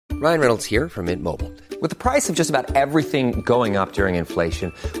Ryan Reynolds here from Mint Mobile. With the price of just about everything going up during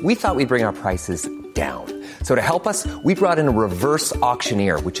inflation, we thought we'd bring our prices down. So to help us, we brought in a reverse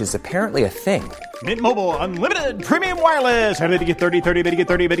auctioneer, which is apparently a thing. Mint Mobile Unlimited Premium Wireless. How to get 30, 30, bit to get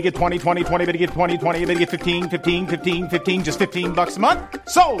 30, bit to get 20, 20, 20, bit to get 20, 20, bit to get 15, 15, 15, 15, just $15 a month?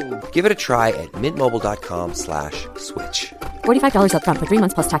 Sold! Give it a try at mintmobile.com/switch. $45 up front for 3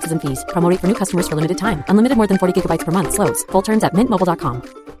 months plus taxes and fees. Promo rate for new customers for limited time. Unlimited more than 40 gigabytes per month. Slows full terms at mintmobile.com.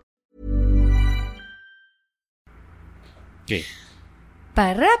 Okay.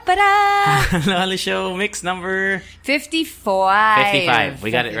 Para-para! Halo Show mix number 55. 55.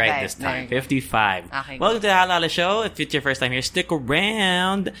 We got it right this time. 55. Okay, Welcome to the Halo Show. If it's your first time here, stick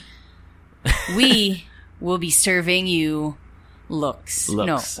around. We will be serving you looks.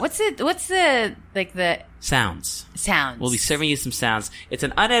 No. What's the Sounds. sounds? We'll be serving you some sounds. It's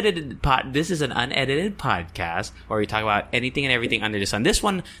an unedited This is an unedited podcast where we talk about anything and everything under the sun. This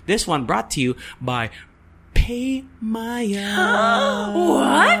one brought to you by Paymaya.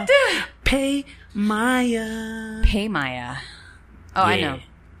 What? Paymaya. Paymaya. Oh, I know.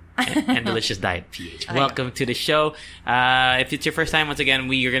 and Delicious Diet PH. Welcome to the show. If it's your first time, once again,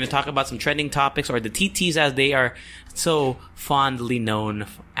 we are going to talk about some trending topics, or the TTs as they are so fondly known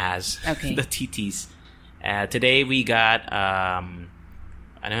as. Okay. The TTs. Today we got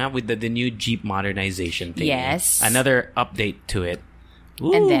with the new Jeep modernization thing. Yes. Another update to it.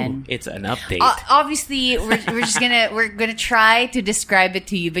 Ooh, And then it's an update. Obviously, we're gonna try to describe it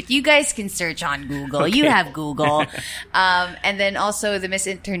to you, but you guys can search on Google. Okay. You have Google, and then also the Miss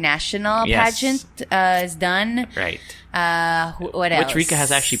International pageant is done. Right. What else? Which Rika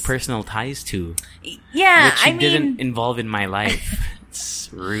has actually personal ties to. Yeah, which she didn't involve in my life. It's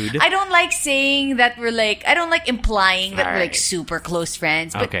rude. I don't like saying that I don't like implying that we're Alright. super close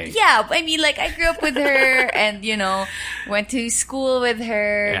friends. But Okay. yeah, I mean, I grew up with her and, went to school with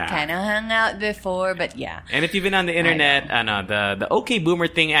her, Yeah. kind of hung out before, but yeah. And if you've been on the internet, the OK Boomer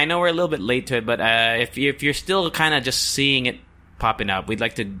thing, I know we're a little bit late to it, but if you're still kind of just seeing it popping up, we'd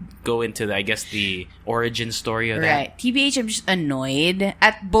like to go into the origin story of that. Right. TBH, I'm just annoyed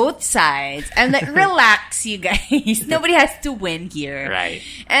at both sides. I'm like, relax, you guys. Nobody has to win here. Right.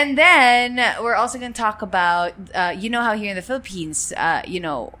 And then we're also going to talk about, how here in the Philippines, a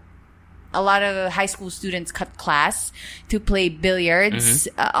lot of high school students cut class to play billiards.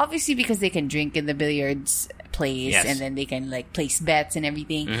 Obviously because they can drink in the billiards place, Yes. and then they can place bets and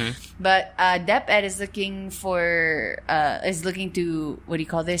everything. Mm-hmm. But DepEd is looking to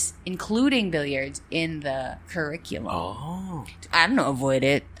including billiards in the curriculum. Oh. I don't know, avoid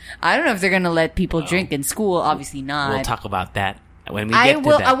it. I don't know if they're gonna let people drink in school. Obviously not. We'll talk about that when we get to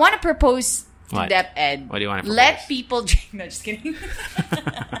that. I want to propose to What? DepEd. What do you want to propose? Let people drink. No, just kidding.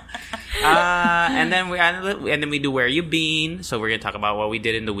 And then we do Where You Been, so we're gonna talk about what we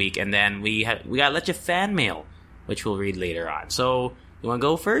did in the week, and then we gotta let you fan mail, which we'll read later on. So you want to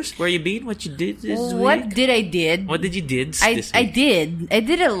go first? Where you been? What you did this week? What did I did? What did you did this I week?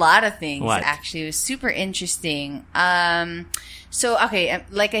 did a lot of things. What? Actually, it was super interesting. So okay,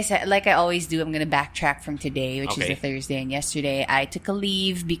 like I said, like I always do, I'm gonna backtrack from today, which is Okay. the Thursday, and yesterday I took a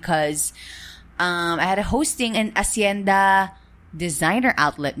leave because I had a hosting in Hacienda Designer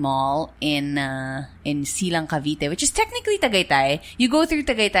Outlet Mall in Silang, Cavite, which is technically Tagaytay. You go through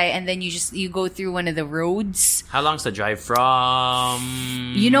Tagaytay and then you go through one of the roads. How long's the drive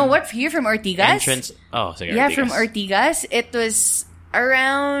from? You know what? Here from Ortigas. Entrance. Oh, sorry. Yeah, Ortigas. from Ortigas. It was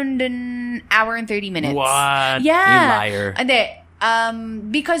around an hour and 30 minutes. What? Yeah. You liar. And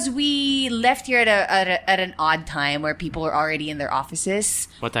because we left here at an odd time where people were already in their offices.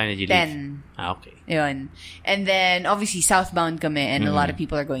 What time did you leave? 10. Ah, okay. Yun. And then, obviously, southbound kami, and a lot of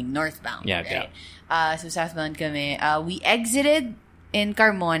people are going northbound. Yeah, right? So, southbound kami. We exited in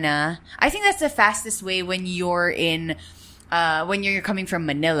Carmona. I think that's the fastest way when you're coming from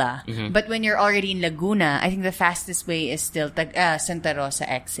Manila. But when you're already in Laguna, I think the fastest way is still Santa Rosa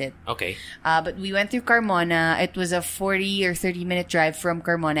exit. Okay. But we went through Carmona. It was a 40 or 30 minute drive from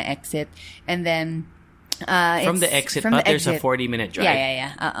Carmona exit. And then From the exit, but there's a 40-minute drive.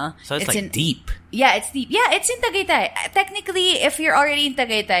 Yeah. So it's deep. Yeah, it's deep. Yeah, it's in Tagaytay. Technically, if you're already in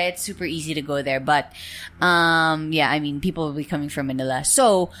Tagaytay, it's super easy to go there. But, people will be coming from Manila.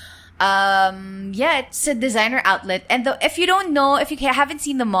 So, it's a designer outlet. And if you haven't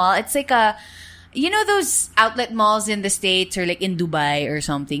seen the mall, it's like you know those outlet malls in the States or like in Dubai or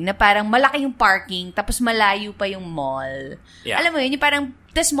something na parang malaki yung parking tapos malayo pa yung mall. Yeah. Alam mo yun, yung parang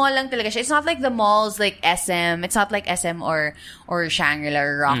the small lang talaga siya. It's not like the malls like SM. It's not like SM or Shangri-La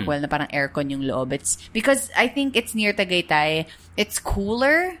or Rockwell na parang aircon yung loob. It's because I think it's near Tagaytay. It's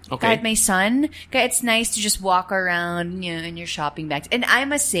cooler kahit may sun. Kaya it's nice to just walk around, you know, in your shopping bags. And I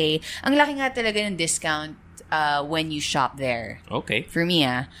must say, ang laki nga talaga ng discount when you shop there. Okay. For me,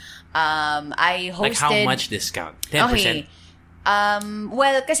 I hosted... Like how much discount? 10%? Okay.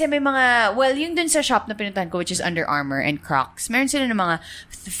 Well, kasi may mga, yung dun sa shop na pinuntahan ko, which is Under Armour and Crocs, meron sila ng mga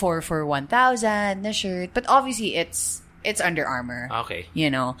 4 for 1,000 na shirt. But obviously, it's Under Armour. Okay. You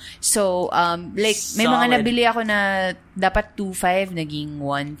know? So, like, may mga nabili ako na dapat 2,500, naging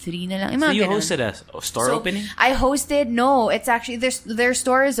 1,300 na lang. So you hosted a store opening? I hosted, no, it's actually, their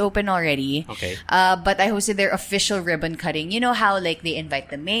store is open already. Okay. But I hosted their official ribbon cutting. You know how, like, they invite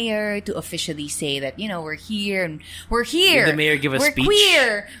the mayor to officially say that, you know, we're here and we're here. Did the mayor give a speech?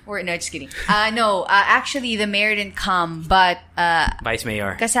 We're queer. No, just kidding. No, actually, the mayor didn't come, but, Vice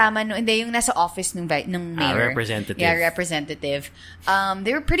Mayor. kasama, hindi, yung nasa office ng mayor. Representative. Yeah, representative.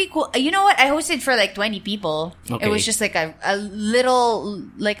 They were pretty cool. You know what? I hosted for like 20 people. Okay. It was just like a little,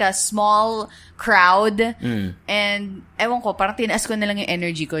 like a small crowd. And ewan ko, parang tinaas ko na lang yung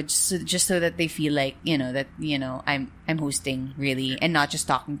energy ko just so that they feel like, you know, that, you know, I'm hosting really and not just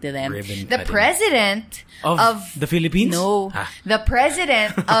talking to them. Ribbon the cutting. President of the Philippines? No. The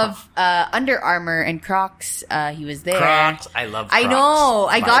president of Under Armour and Crocs, he was there. Crocs. I love Crocs. I know.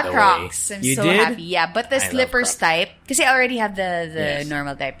 I by got the Crocs. way. I'm You so did? happy. Yeah, but the I love slippers Crocs. type, kasi I already have the Yes.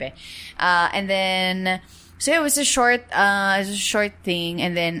 normal type eh. And then, so it was a short thing.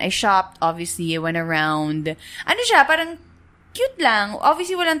 And then I shopped, obviously. I went around. Ano siya, parang cute lang.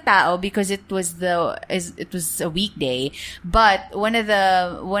 Obviously, walang tao because it was a weekday. But one of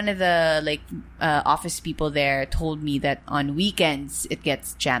the like office people there told me that on weekends it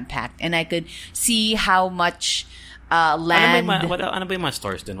gets jam packed, and I could see how much land. Ano ba yung mga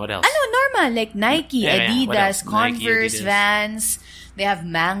stores dun? What else? Normal like Nike, Yeah. What else? Adidas, Converse, Nike, Adidas. Vans. They have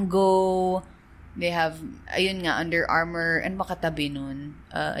Mango. They have, ayun nga, Under Armour. And makatabi nun,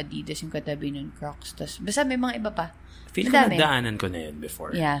 Adidas yung katabi nun, Crocs. Tas, basta may mga iba pa. Feel ko Madami. nadaanan ko na yun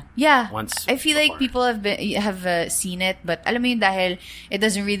before. Yeah. Once I feel like people have seen it, but alam mo yun dahil it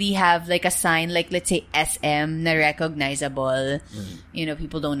doesn't really have like a sign, like let's say SM na recognizable. You know,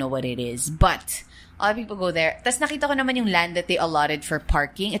 people don't know what it is. But a lot of people go there. Tas nakita ko naman yung land that they allotted for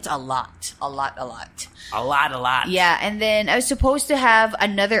parking. It's a lot. A lot. Yeah, and then I was supposed to have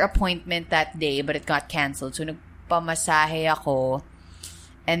another appointment that day, but it got canceled. So nagpamasahe ako.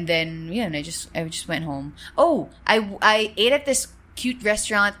 And then, I just went home. Oh, I ate at this cute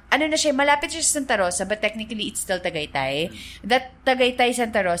restaurant. Ano na siya, malapit siya sa Santa Rosa, but technically it's still Tagaytay. That Tagaytay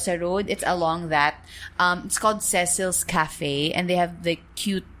Santa Rosa Road, it's along that. It's called Cecil's Cafe, and they have the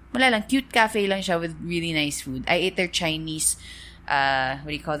cute cafe lang siya with really nice food. I ate their Chinese, what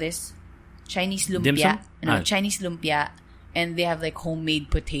do you call this? Chinese Dim lumpia. sum? No, Chinese lumpia. And they have like homemade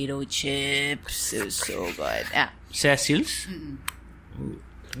potato chips. It was so good. Yeah. Cecil's?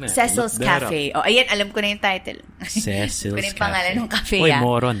 Cecil's Cafe. Oh, ayan, alam ko na yung title. Cecil's Cafe. Pangalan ng cafe. Oy,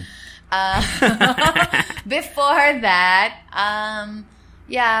 moron. Before that,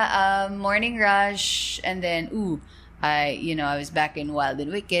 Morning Rush, and then, I was back in Wild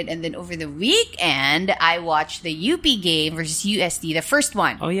and Wicked, and then over the weekend, I watched the UP game versus UST, the first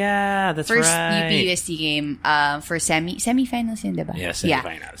one. Oh yeah, that's First right. UP UST game for semifinals yun, diba? Yeah,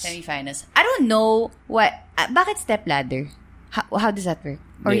 semifinals. Semifinals. I don't know bakit stepladder? How does that work?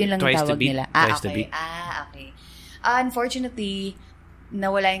 Or yun lang Twice yung to tawag beat. nila? Twice to Okay. beat. Okay. Unfortunately,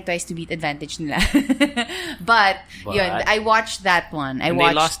 nawala yung twice to beat advantage nila. But yun, I watched that one. They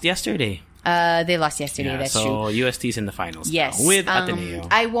lost yesterday. They lost yesterday, that's so true. UST's in the finals Yes. now, with Ateneo.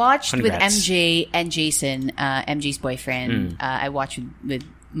 I watched Congrats. with MJ and Jason, MJ's boyfriend. I watched with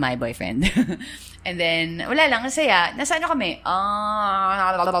my boyfriend. And then, wala lang, nasaya. Nasa ano kami?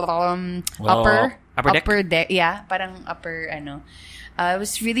 Upper deck. Yeah, parang upper, it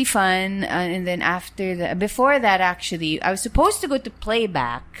was really fun. And then before that, actually, I was supposed to go to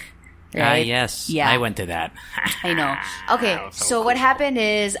playback. Right? Yes. Yeah. I went to that. I know. Okay, so what happened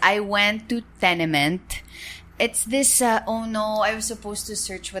is I went to Tenement. It's this, I was supposed to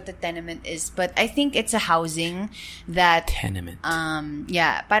search what the tenement is, but I think it's a housing that... Tenement.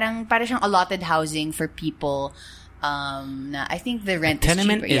 Parang siyang allotted housing for people. I think the rent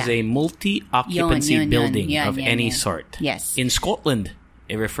tenement is cheaper. is a multi-occupancy building of any yun. sort. Yes. In Scotland,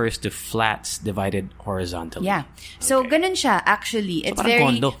 it refers to flats divided horizontally. Yeah. So, ganun siya, actually. It's parang very...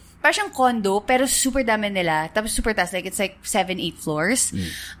 condo. parang siyang condo, pero super dami nila. Tapos super taas. Like, it's like 7-8 floors.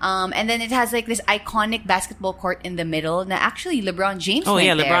 And then it has like this iconic basketball court in the middle na actually LeBron James went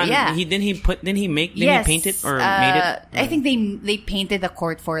there. LeBron. Yeah. Didn't he paint it or made it? I think they painted the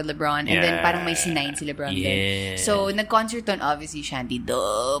court for LeBron and then parang may sinign si LeBron there. So, nag-concert on obviously Shanty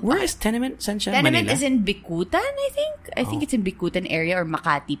Dope. Where is Tenement? Saan siya? Tenement Manila? is in Bikutan, I think. I think it's in Bikutan area or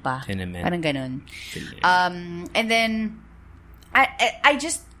Makati pa. Tenement. Parang ganun. And then, I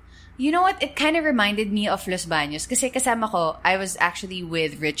just, you know what? It kind of reminded me of Los Baños. Kasi kasama ko, I was actually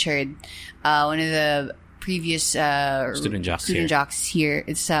with Richard, one of the previous student jocks here.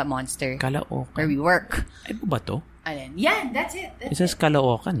 It's Monster. Caloocan. Where we work. Ay, ba to? Alin? Yeah, that's it. It says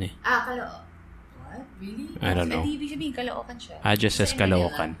Caloocan eh. Caloocan. What? Really? I don't know. Ibig sabihin, Caloocan siya. I just says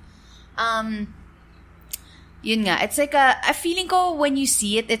Caloocan. Yun nga, it's like a feeling ko when you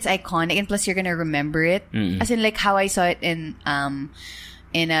see it, it's iconic and plus you're gonna remember it. As in like how I saw it in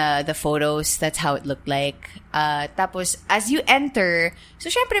the photos, that's how it looked like. Tapos, as you enter,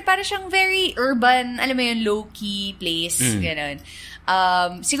 so syempre, para siyang very urban, alam mo yun, low-key place, gano'n.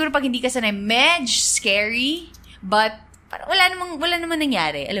 Siguro pag hindi ka sanay, medj scary, but parang wala namang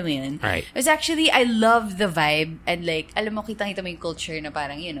nangyari, alam mo yun. Right. It was actually, I love the vibe, and like, alam mo, kitang-kita mo yung culture na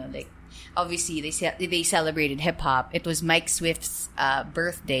parang, you know, like, obviously, they celebrated hip-hop. It was Mike Swift's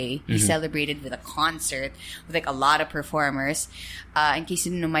birthday. He celebrated with a concert with, like, a lot of performers. In case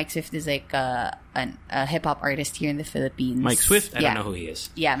you didn't know, Mike Swift is, like, a hip-hop artist here in the Philippines. Mike Swift? I don't know who he is.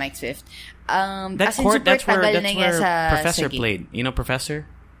 Yeah, Mike Swift. That's where Professor played. You know Professor?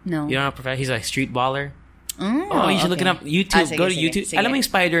 No. You don't know Professor? He's a street baller. You should look it up. YouTube. Sige, Go to sige, YouTube. sige. Alam mo yung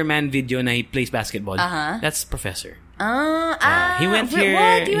Spider-Man video na he plays basketball? That's Professor. He went here.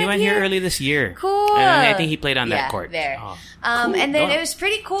 What? He went here early this year. Cool. And I think he played on that court. There. Cool. And then it was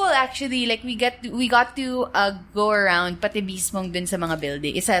pretty cool actually. Like we got to go around pati mismong dun sa mga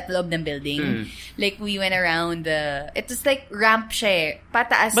building. Isa at loob ng building. Like we went around it was like ramp siya eh.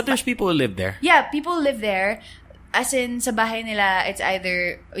 Pataas. But there's people who live there. Yeah, people live there. As in, sa bahay nila, it's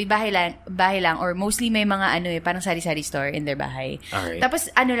either bahay lang, or mostly may mga parang sari-sari store in their bahay. Alright. Tapos,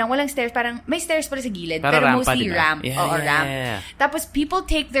 walang stairs, parang, may stairs pala sa gilid, Para pero rampa mostly din, ramp. Ramp. Yeah. Tapos, people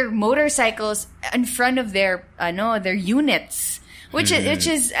take their motorcycles in front of their units. Which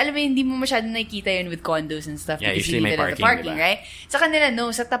is, alam mo, hindi mo masyadong nakikita yun with condos and stuff. Yeah, because usually you may leave it at the parking, parking, diba? right? Sa kanila,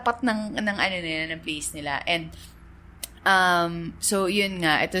 no, sa tapat ng nila, ng place nila. And, so yun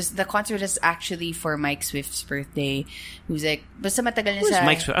nga, the concert is actually for Mike Swift's birthday. Who's like, basta matagal na Who's sa...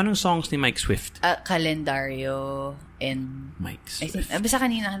 Mike Swift? Anong songs ni Mike Swift? Calendario and... Mike I Swift. think, basta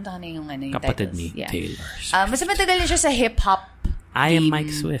kanina kanta yung yung Kapatid titles. ni Yeah. Taylor Swift. Basta matagal na siya sa hip-hop. I am Mike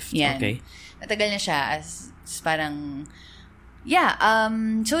Swift. Yan. Okay. Matagal na siya as parang... Yeah,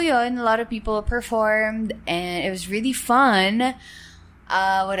 so yun, a lot of people performed and it was really fun.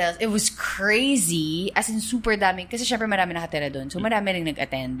 What else? It was crazy. As in, super dami. Kasi syempre marami nakatira doon. So, marami rin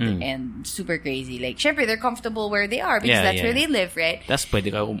nag-attend. And super crazy. Like, syempre, they're comfortable where they are because that's where they live, right? Tapos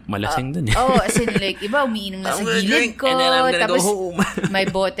pwede ka malasing dun eh. As in, like, iba, umiinom na sa gilid ko. Tapos, may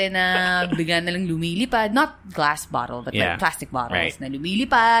bote na bigla na lang lumilipad. Not glass bottle, but like plastic bottles na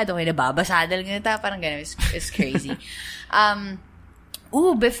lumilipad. Okay, nababasada lang ganito. Parang gano'n. It's crazy.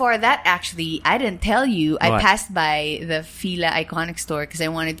 Before that, actually, I didn't tell you. What? I passed by the Fila Iconic store because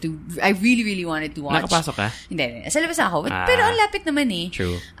I really, really wanted to watch. Nakapasok ka? Hindi. Sa labas ako. Pero ang lapit naman eh.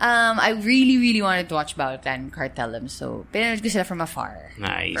 True. I really, really wanted to watch Bawal Clan Cartellum. So, pinanood ko sila from afar.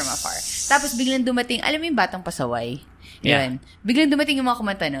 Nice. From afar. Tapos, biglang dumating, alam mo yung Batang Pasaway? Yeah. Yun. Biglang dumating yung mga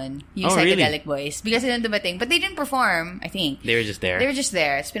kumanta nun. Yung Psychedelic really? Boys. Biglang silang dumating. But they didn't perform, I think. They were just there. They were just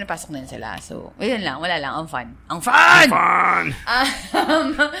there. Tapos pinapasok na sila. So, yun lang. Wala lang. Ang fun. Ang fun!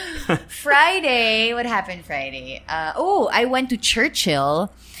 Friday. What happened Friday? I went to Churchill.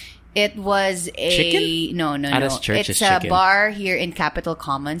 It was a... Chicken? No. Church it's is a chicken. bar here in Capitol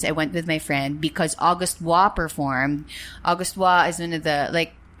Commons. I went with my friend because August Wa performed. August Wa is one of the,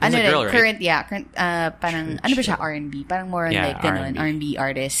 like, He's a girl, current, right? parang, ano ba siya, R&B? Parang more on like, ganun, R&B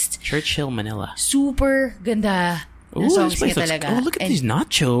artist. Churchill, Manila. Super ganda. Ooh, songs this place niya looks, talaga. look at these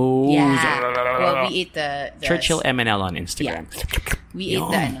nachos. Yeah. Well, we ate the Churchill MNL on Instagram. Yeah. We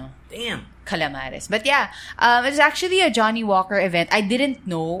ate the, Damn. calamares. But yeah, it was actually a Johnny Walker event. I didn't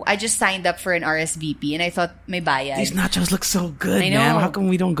know. I just signed up for an RSVP and I thought may bayad. These nachos look so good, I know. man. How come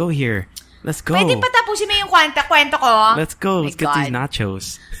we don't go here? Let's go. Pwede patapusin mo yung kwento ko. Let's go. My Let's get these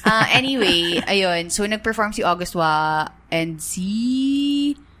nachos. Anyway, ayun. So, nag-perform si August Wa and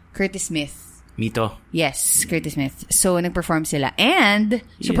si Curtis Smith. Mito. Yes, Curtis Smith. So, nag-perform sila. And,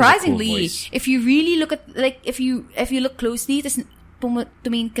 He surprisingly, has a cool voice. if you really look at, like, if you look closely, tas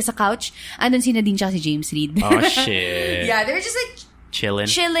tumingin ka sa couch, andun si Nadine tsaka si James Reid. Oh, shit. Yeah, they were just like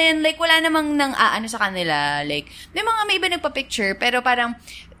chillin', like wala namang nang ano sa kanila, like may iba nagpa-picture pero parang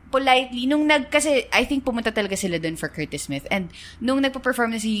politely kasi I think pumunta talaga sila dun for Curtis Smith, and nung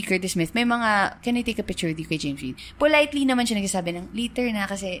nagpa-perform na si Curtis Smith, may mga can I take a picture with you kay James Reid, politely naman siya nagsasabi ng later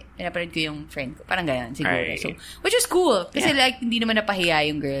na kasi pinapanood ko yung friend ko, parang ganyan siguro. Right. So which was cool kasi like hindi naman napahiya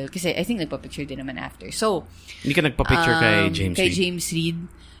yung girl kasi I think nagpa-picture din naman after. So hindi ka nagpa-picture kay James Reid? Kay James Reid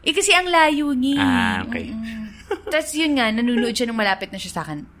kasi ang layo niya. Okay. Tapos yun nga, nanunood siya nung malapit na siya sa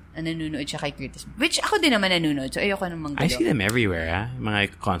akin. Nanonood siya kay Curtis. Which ako din naman nanonood. So, ayoko namang I see them everywhere,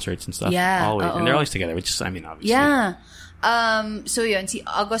 mga concerts and stuff. Yeah. Always. And they're always together, which is, I mean, obviously. Yeah. So, yun. Si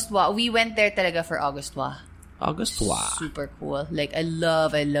August Wa. We went there talaga for August Wa. August Wa. Super cool. Like, I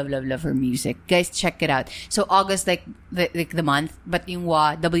love her music. Guys, check it out. So, August, like the month. But yung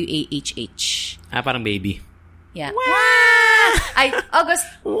Wa, W-A-H-H. Parang baby. Yeah. Wah! August.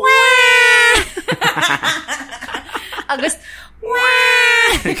 Wah! August.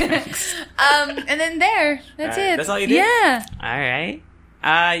 And then that's it. That's all you did? Yeah. All right.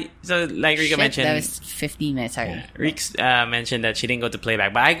 So like Rika mentioned, that was 15 minutes. Sorry. Rika mentioned that she didn't go to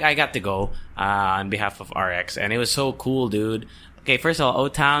playback, but I got to go on behalf of RX, and it was so cool, dude. Okay, first of all,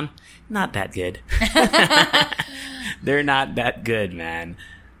 O-Town, not that good. They're not that good, man.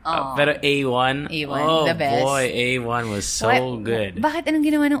 Pero A1, oh the best. Boy, A1 was so good. Bakit anong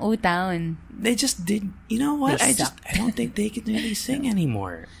ginawa ng O-Town? They just did. You know what? I don't think they can really sing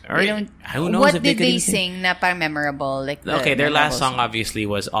anymore. Or who knows what if they did they sing? na parang memorable? Like their last song obviously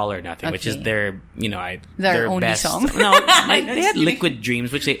was All or Nothing, which is their their only best song. No, they had Liquid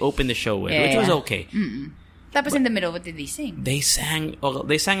Dreams, which they opened the show with, which was okay. Tapos in the middle, what did they sing? They sang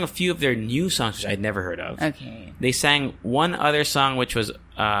a few of their new songs, which I'd never heard of. Okay. They sang one other song, which was,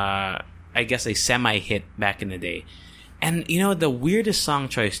 I guess, a semi-hit back in the day. And, the weirdest song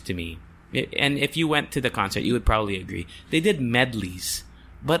choice to me, and if you went to the concert, you would probably agree, they did medleys,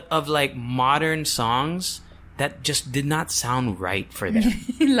 but of, like, modern songs that just did not sound right for them.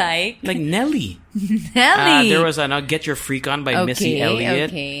 Like Nelly. Nelly. There was Get Your Freak On by Missy Elliott.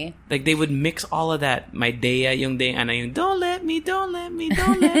 Okay. Like, they would mix all of that. My Dea, yung don't let me down.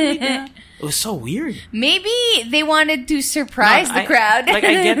 It was so weird. Maybe they wanted to surprise the crowd. Like,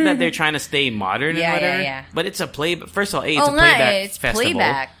 I get that they're trying to stay modern and whatever. Yeah. But it's a first of all, it's a playback festival.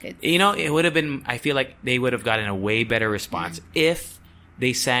 Playback. It would have been, I feel like they would have gotten a way better response if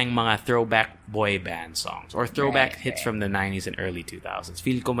they sang mga throwback boy band songs or throwback hits from the 90s and early 2000s.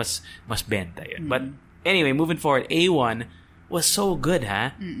 Feel ko mas benta yun. But anyway, moving forward, A1 was so good, huh?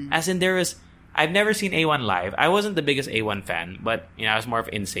 As in I've never seen A1 live. I wasn't the biggest A1 fan, but I was more of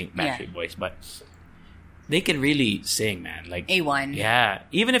NSYNC, Backstreet Boys. But they can really sing, man. Like A1. Yeah.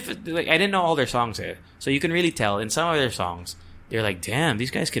 Even if I didn't know all their songs, so you can really tell in some of their songs. They're like, damn,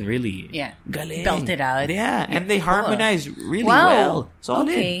 these guys can really galing. Belt it out. Yeah, and they harmonize really well. Solid.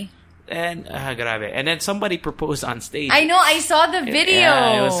 Okay. And grabe. And then somebody proposed on stage. I know, I saw the video.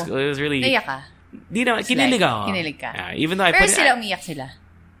 Yeah, it was really. Naiyak ka? Di naman, kinilig ako. Kinilig ka. Even though I Pero put sila umiyak sila.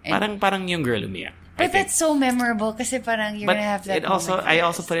 Parang yung girl umiyak. But that's so memorable kasi parang you're gonna have that. I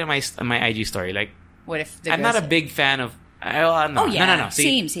also put it in my IG story. Like, what if the I'm not a big fan of. No.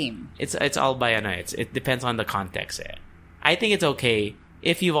 See, same. It's all by it depends on the context. I think it's okay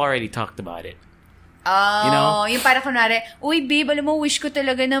if you've already talked about it. Yung parang kunwari, uy babe, alam mo, wish ko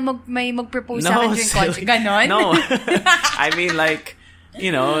talaga na may mag-propose sa akin during concert. Ganon? No. I mean, like,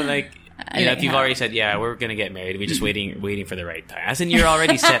 if you've already said, yeah, we're gonna get married, we're just waiting for the right time. As in, you're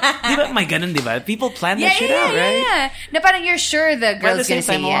already set. Diba, may ganun, diba? People plan that shit out, right? Yeah. Na parang you're sure the girl's gonna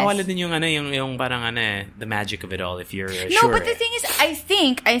say yes. Mawawala din yung parang the magic of it all if you're sure. No, but the thing is, I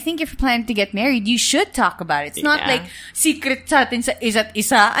think if you're planning to get married, you should talk about it. It's not like secret sa atin sa isa't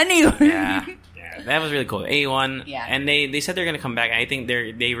isa. Ano yun? Yeah. That was really cool. A1. Yeah. And they said they're gonna come back. I think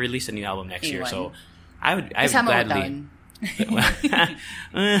they released a new album next year. So I would gladly.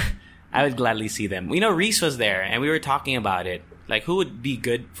 I would gladly see them. Reese was there, and we were talking about it. Like, who would be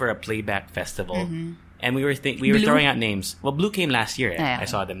good for a playback festival? Mm-hmm. And we were throwing out names. Well, Blue came last year. I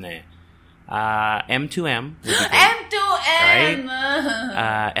saw them there. M2M would be good. M2M!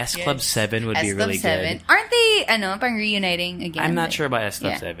 Right? S Club 7 would be really good. Aren't they, pang reuniting again? I'm not sure about S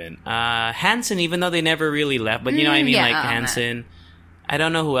Club 7. Hanson, even though they never really left, but Hanson. I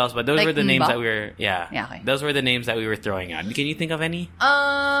don't know who else, but those were the names that we were, okay. Those were the names that we were throwing out. Can you think of any?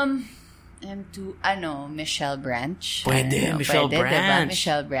 Michelle Branch. Michelle Branch. Diba?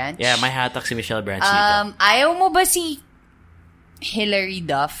 Michelle Branch. Yeah, may hatak si Michelle Branch dito. Ayaw mo ba si Hilary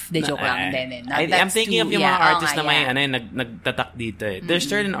Duff? De joke lang din. I'm thinking of yung mga artists na may nagtatak dito. There's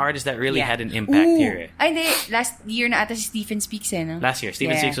certain artists that really had an impact here. Hindi. Last year na ata si Stephen Speaks, no? Last year.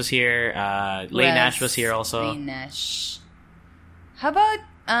 Stephen Speaks was here. Leigh Nash was here also. Leigh Nash. How about,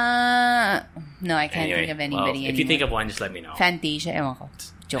 no, I can't think of anybody If you think of one, just let me know. Fantasia, ewan ko.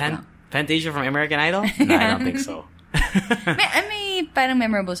 Joke lang. Fantasia from American Idol? No, I don't think so. may parang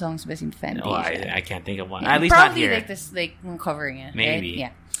memorable songs ba si Fantasia? No, I can't think of one. Yeah, At least probably not here. like this, like covering it. Maybe.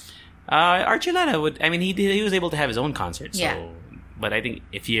 Right? Yeah. Archuleta he was able to have his own concert. So, Yeah. But I think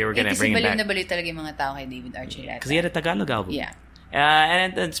if you were gonna Kasi bring him baliw back, na baliw talaga yung mga tao kay David Archuleta. because he had a Tagalog album. Yeah.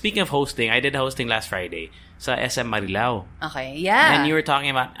 And speaking of hosting, I did hosting last Friday sa SM Marilao. Okay, yeah. And you were talking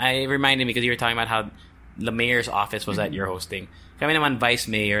about, I reminded me because you were talking about how the mayor's office was at your hosting. Kami naman vice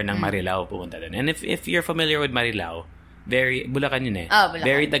mayor ng Marilao pumunta din. And if you're familiar with Marilao, very Bulacan yun eh. Oh, Bulacan.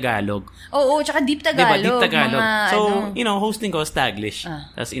 Very Tagalog. Oo, tsaka deep Tagalog. Diba? Deep Tagalog. Mga, So, hosting ko Taglish.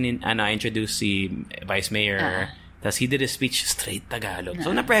 Tapos introduce si vice mayor. Tapos he did a speech straight Tagalog.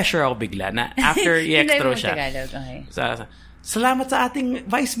 So na-pressure ako bigla na after i-extro siya. Tagalog, okay. Salamat sa ating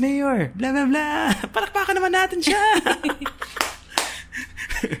vice mayor. Blah, blah, blah. Palakpakan naman natin siya.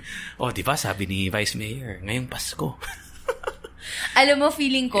 Diba sabi ni vice mayor, ngayong Pasko. Alam mo,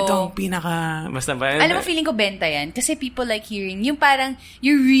 feeling ko... Ito ang pinaka... Basta ba? Alam mo, feeling ko benta yan. Kasi people like hearing, yung parang,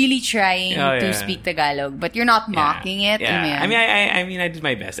 you're really trying to speak Tagalog, but you're not mocking it. Yeah. I mean, I did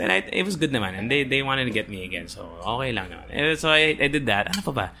my best. And it was good naman. And they wanted to get me again. So, okay lang naman. And so, I did that. Ano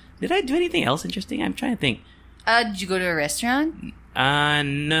pa ba? Did I do anything else interesting? I'm trying to think. Did you go to a restaurant?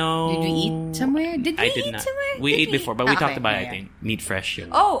 No. Did we eat somewhere? Did we eat somewhere? We ate before, but we talked about it, yeah. I think. Meat Fresh. Yun.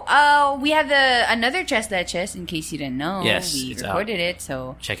 We have another Tres Leches, in case you didn't know. Yes, we it's recorded it,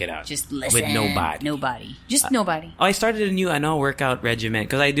 so check it out. just listen. With Nobody. Just nobody. I started a new workout regimen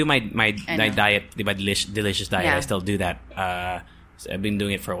because I do my diet, diba, delicious diet. Yeah. I still do that. So I've been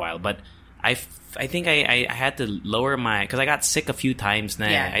doing it for a while, but I think I had to lower because I got sick a few times now.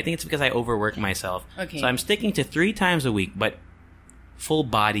 Yeah. I think it's because I overworked myself. Okay. So I'm sticking to 3 times a week, but full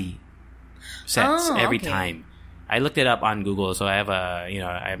body sets every time. I looked it up on Google, so I have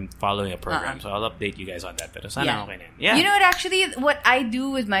I'm following a program, so I'll update you guys on that. Pero sana okay na. Yeah. You know what? Actually, what I do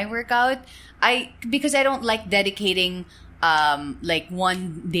with my workout, because I don't like dedicating like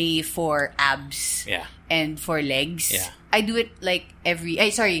one day for abs and for legs. Yeah. I do it like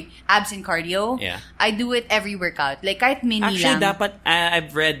abs and cardio. Yeah. I do it every workout. Like kahit mini Actually, lang. dapat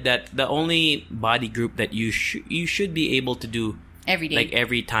I've read that the only body group that you should be able to do every day, like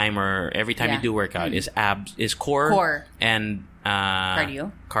every time you do workout is abs, is core and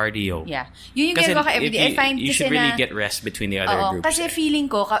cardio. Yeah. Yun yung ginagawa ko every day. I find you should really get rest between the other groups. Kasi feeling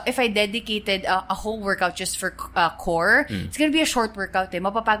ko, if I dedicated a whole workout just for core, it's gonna be a short workout eh.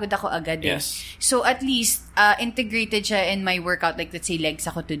 Mapapagod ako agad eh. Yes. So at least, integrated siya in my workout. Like let's say legs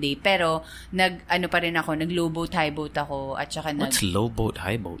ako today. Pero, nag-low boat, high boat ako. At saka What's low boat,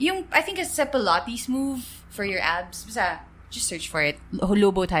 high boat? Yung, I think it's a Pilates move for your abs. Basta, just search for it.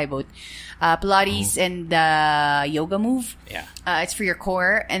 Low boat, high boat. Pilates and yoga move. Yeah. It's for your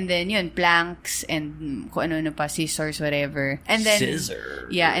core. And then, yun, planks and kung ano pa, scissors, whatever. And then,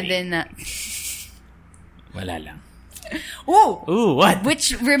 scissors. Yeah, and then, wala lang. Ooh, what?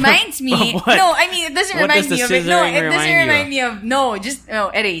 Which reminds me. What? No, I mean, it doesn't What remind does me the of it. No, scissoring it doesn't remind remind me of. No, just,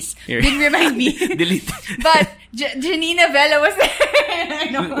 erase. Here. Didn't remind me. Delete. But, Janina Bella was there. I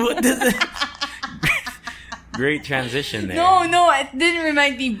know. What does it? Great transition there. No, it didn't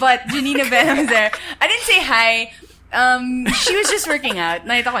remind me, but Janina Bella was there. I didn't say hi. She was just working out.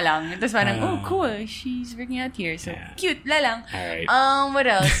 Nakita ko lang. Tapos parang, cool. She's working out here. So, cute. Lalang. Alright. What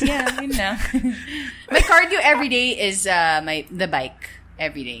else? Yeah, yun lang. My cardio every day is the bike.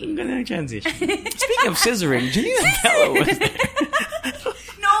 Every day. I'm gonna transition. Speaking of scissoring, Janina Bella was there.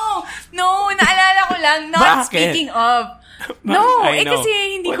 No, naalala ko lang. Not Bakit? speaking of. No, I know. kasi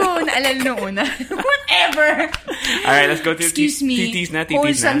hindi ko naalala noong una. Whatever. Alright, let's go to Excuse me. titis na.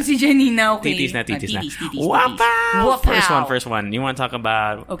 Wholesome si Janina, okay. Titis na. Titis. Wapow! First one. You want to talk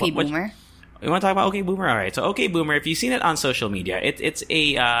about... Okay, Boomer? You want to talk about Okay Boomer? Alright, so Okay Boomer, if you've seen it on social media, it's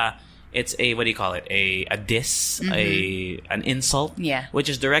a what do you call it? A diss, an insult, which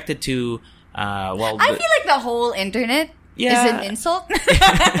is directed to I feel like the whole internet is an insult.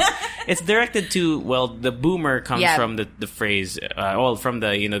 It's directed to the boomer comes from the phrase from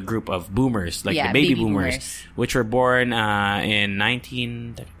the group of boomers, like the baby boomers, which were born in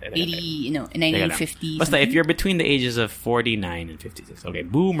 1950. Basta if you're between the ages of 49 and 56, okay,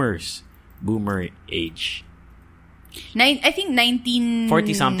 boomer age. I think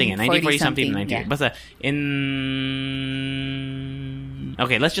 1940 something, 1940 something, 19. Yeah. Basta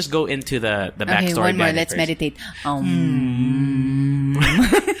okay, let's just go into the backstory. Okay, one more. Let's meditate.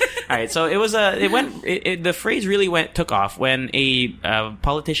 All right, so the phrase really took off when a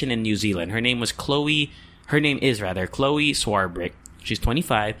politician in New Zealand, her name is Chloe Swarbrick. She's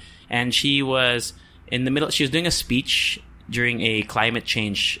 25, and she was in the middle, she was doing a speech during a climate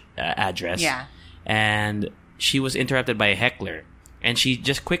change address. Yeah. And she was interrupted by a heckler. And she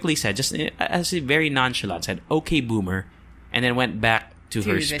just quickly said, just as a very nonchalant, said, "Okay, boomer," and then went back to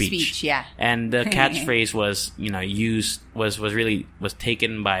her the speech, yeah. And the catchphrase was, was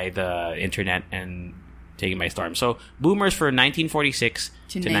taken by the internet and taken by storm. So boomers for 1946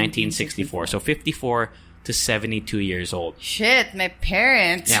 to 1964. So 54 to 72 years old. Shit, my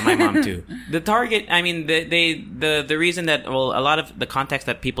parents. Yeah, my mom too. The target, I mean, the reason that, well, a lot of the context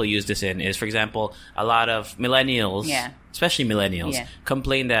that people use this in is, for example, a lot of millennials, especially millennials,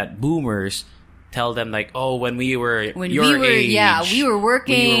 complain that boomers tell them like, oh, when we were age, we were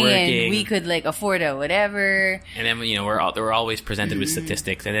working and we could like afford a whatever. And then we're always presented with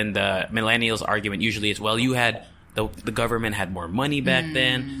statistics, and then the millennials' argument usually is, well, you had the government had more money back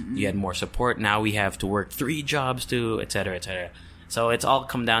then, you had more support. Now we have to work 3 jobs to, etc., etc. So it's all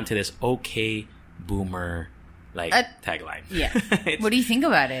come down to this okay boomer tagline. Yeah. What do you think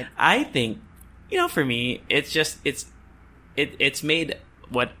about it? I think, for me, it's just it's made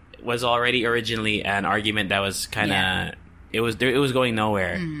what was already originally an argument that was kind of it was going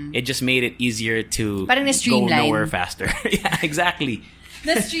nowhere. It just made it easier to go nowhere faster. Yeah, exactly.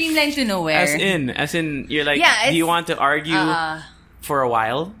 The streamline to nowhere. As in, you're like, do you want to argue for a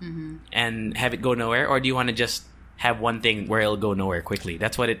while and have it go nowhere, or do you want to just have one thing where it'll go nowhere quickly?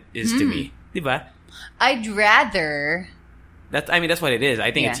 That's what it is to me, diba? I'd rather. That's what it is.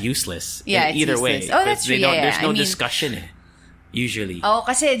 I think it's useless. Yeah, in either way. Oh, that's true. There's no discussion. Usually. Oh,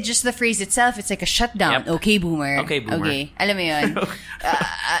 kasi just the phrase itself, it's like a shutdown. Yep. Okay, boomer. Okay, boomer. Okay. Alam mo yun.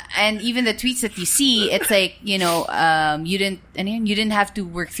 And even the tweets that you see, it's like, you didn't have to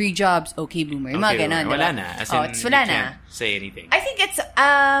work 3 jobs. Okay, boomer. Yung mga ganon, wala na. As in, it's wala na. Can't say anything. I think it's,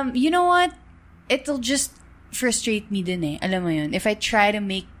 you know what? It'll just frustrate me din eh. Alam mo yun. If I try to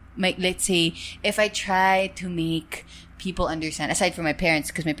make, people understand, aside from my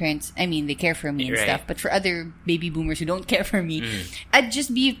parents, because my parents, they care for me and stuff, but for other baby boomers who don't care for me, I'd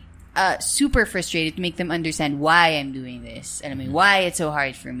just be super frustrated to make them understand why I'm doing this. Alam mo yun, why it's so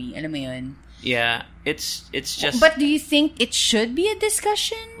hard for me. Alam mo yun. Yeah, it's just... But do you think it should be a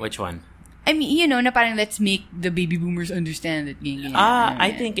discussion? Which one? I mean, na parang let's make the baby boomers understand that.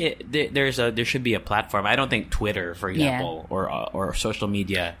 I think there should be a platform. I don't think Twitter, for example, or social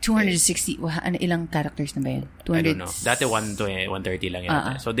media. 260. Ilang characters na ba yun? 200. I don't know. Dati 130 lang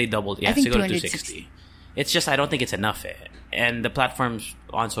yun. So they doubled. Yeah, I think siguro 260. It's just I don't think it's enough. And the platforms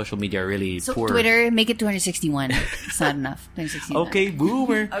on social media are really poor. So Twitter, make it 261. It's not enough. 261. Okay,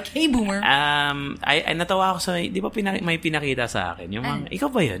 boomer. Okay, boomer. I natawa ako sa, di ba may pinakita sa akin? Yung mga, ikaw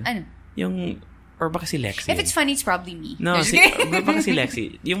ba yun? Ano? Or baka si Lexi. If it's funny, it's probably me. No, baka si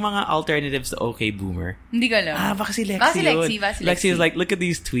Lexi. Yung mga alternatives to Okay Boomer. Hindi ko alam. Baka si Lexi yun. Lexi is like, look at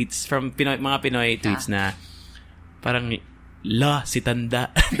these tweets from mga Pinoy tweets na parang, la, si Tanda.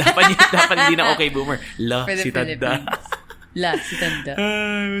 dapat hindi na Okay Boomer. La, si Tanda. La, si Tanda.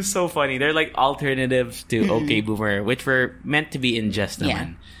 It was so funny. They're like alternatives to Okay Boomer, which were meant to be in jest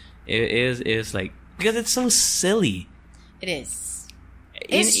naman. It is like, because it's so silly. It is.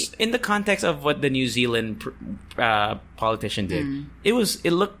 In the context of what the New Zealand politician did,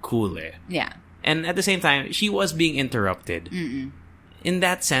 it looked cool. Yeah. And at the same time, she was being interrupted. In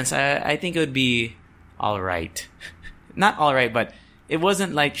that sense, I think it would be all right. Not all right, but it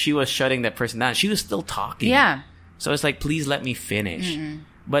wasn't like she was shutting that person down. She was still talking. Yeah. So it's like, please let me finish.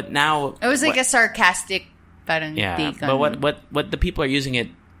 But now... It was like a sarcastic parang take on... But what the people are using it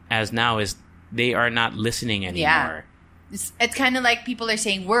as now is they are not listening anymore. Yeah. It's kind of like people are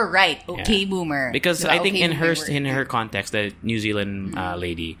saying, we're right, okay, boomer. Because I think in her context, the New Zealand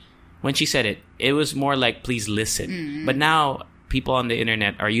lady, when she said it, it was more like, please listen. But now, people on the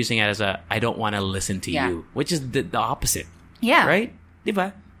internet are using it as I don't want to listen to you, which is the opposite. Yeah. Right?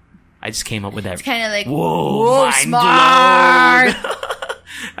 Diba? I just came up with that. It's kind of like, whoa, mind smart!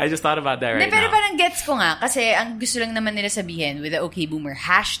 I just thought about that right now. Pero parang gets ko nga, kasi ang gusto lang naman nila sabihin with the okay boomer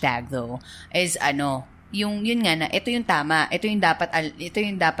hashtag though, is yun nga na, ito yung tama, ito yung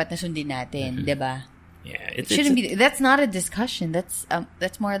dapat na sundin natin, diba? Yeah. It shouldn't be, that's not a discussion, that's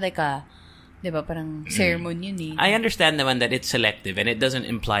more like a, diba, parang sermon yun eh. I understand naman that it's selective and it doesn't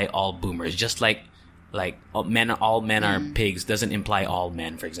imply all boomers, just like all men are pigs doesn't imply all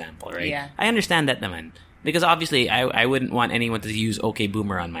men, for example, right? Yeah. I understand that naman. Because obviously, I wouldn't want anyone to use okay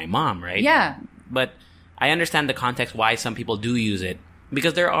boomer on my mom, right? Yeah. But I understand the context why some people do use it.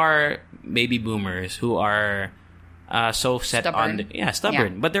 Because there are baby boomers who are so set Stubborn. on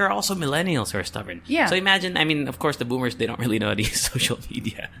stubborn. Yeah. But there are also millennials who are stubborn. Yeah. So imagine, I mean, of course, the boomers, they don't really know how to use social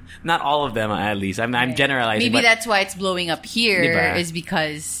media. Not all of them, at least. I'm generalizing. Maybe but, that's why it's blowing up here, Diba? is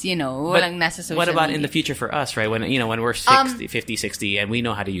because, but walang nasa social what about media. in the future for us, right? When when we're 50, 60, and we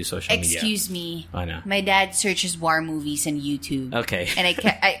know how to use social media. Excuse me. Ano? My dad searches war movies on YouTube. Okay. And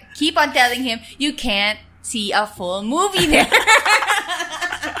I keep on telling him, you can't see a full movie there.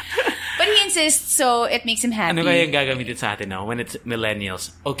 But he insists, so it makes him happy. Ano kaya yung gagamitin sa atin now when it's millennials?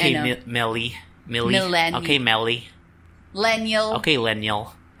 Okay, Millie. Millennial. Okay, Melly. Lennial. Okay,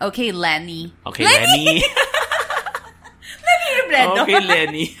 Lennial. Okay, Lenny. Okay, Lenny. Lenny Robredo. Okay,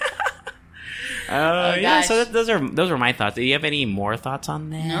 Lenny. gosh. So those are my thoughts. Do you have any more thoughts on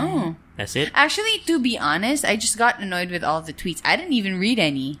that? No. That's it? Actually, to be honest, I just got annoyed with all the tweets. I didn't even read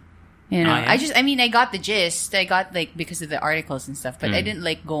any. You know, Oh, yeah? I got the gist. I got because of the articles and stuff, but I didn't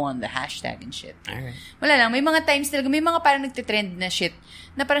go on the hashtag and shit. Alright. Wala lang. May mga times talaga, may mga parang nagtitrend na shit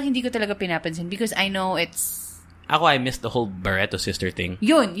na parang hindi ko talaga pinapansin because I know it's... Ako, I missed the whole Barreto sister thing.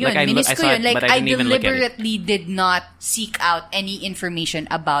 Yun. Like, I Minis ko saw yun. it, but I I didn't even look at it. deliberately did not seek out any information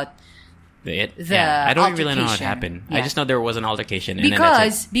about I the don't really know how it altercation. happened. Yeah. I just know there was an altercation. And then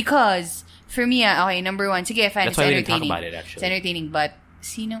that's it. Because for me, okay, number one, sige, fine, That's it's why we didn't talk entertaining. about it, actually. It's entertaining, but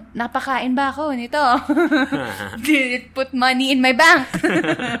napakain ba ako nito? Did it put money in my bank?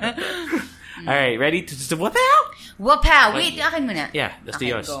 All right, ready to what the hell? Wapow! Wait, akin muna. Yeah, that's the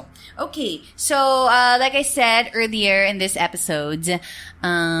yours. Go. Okay, so like I said earlier in this episode,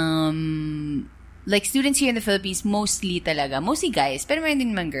 like students here in the Philippines, mostly guys, pero meron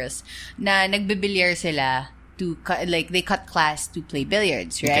din naman girls, na nagbibilyar sila to they cut class to play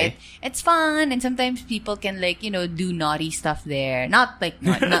billiards, right? Okay. It's fun, and sometimes people can do naughty stuff there. Not like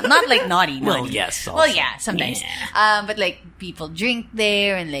naughty. Well, naughty. yes, also. Well, yeah, sometimes. Yeah. But people drink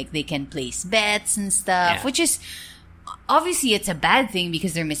there, and they can place bets and stuff, Yeah. which is obviously it's a bad thing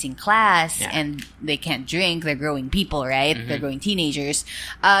because they're missing class Yeah. and they can't drink. They're growing people, right? Mm-hmm. They're growing teenagers.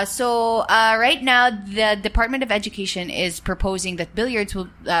 So right now, the Department of Education is proposing that billiards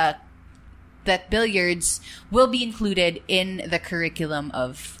will be included in the curriculum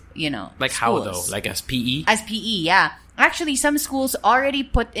of, Like how schools. though? Like as PE? As PE, yeah. Actually, some schools already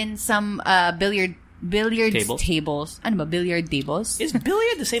put in some billiards tables. Ano ba? Billiard tables? Is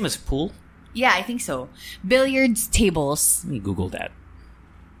billiard the same as pool? Yeah, I think so. Billiards tables. Let me Google that.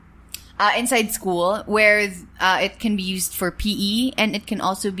 Inside school, where it can be used for PE and it can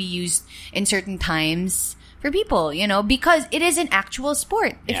also be used in certain times for people, because it is an actual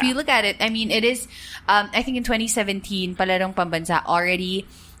sport. If Yeah. you look at it, I mean, it is, I think in 2017, Palarong Pambansa already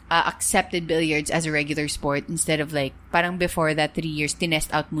accepted billiards as a regular sport instead of parang before that 3 years, tinest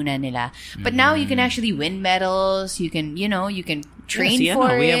out muna nila. But now you can actually win medals, you can train Yeah,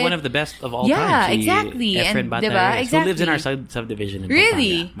 for it. we have one of the best of all Yeah, time. exactly. Efren And, Bata diba? Reyes, who lives in our Exactly. subdivision in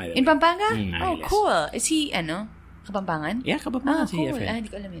Really? Pampanga, by the In way. Pampanga? Oh, yes. cool. Is he, Kapampangan? Yeah, Kapampangan si cool. Efren. Hindi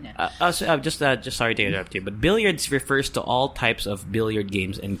ko alam yun. Just sorry to interrupt you, but billiards refers to all types of billiard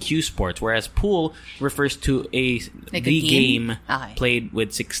games and cue sports, whereas pool refers to the game Okay. played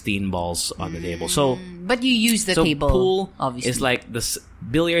with 16 balls on the table. So But you use the table, pool obviously. is like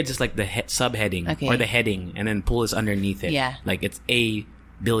billiards is like the subheading Okay. or the heading, and then pool is underneath it. Yeah. Like it's a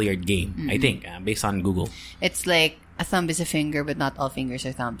billiard game, I think, based on Google. It's like a thumb is a finger, but not all fingers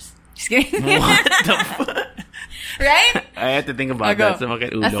are thumbs. Just kidding. What the fuck? Right? I had to think about Go. that. So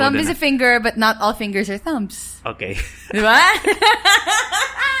A thumb is a finger, but not all fingers are thumbs. Okay. Diba?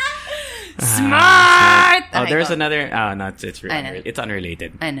 Smart! Oh, Okay, there's go. another. Oh, no, it's Ano? it's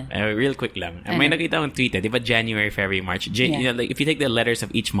unrelated. Ano? Real quick lang. Ano? May nakita akong tweet, di ba? January, February, March. Yeah. If you take the letters of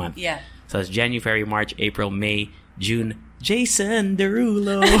each month. Yeah. So it's January, February, March, April, May, June. Jason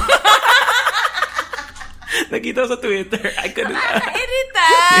Derulo. Nakita sa Twitter. I couldn't. Irita!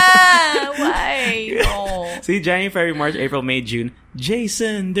 Why? No. See, January, February, March, April, May, June.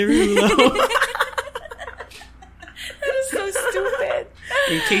 Jason Derulo. That is so stupid.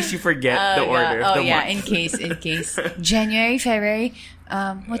 In case you forget the order of the month. in case. January, February.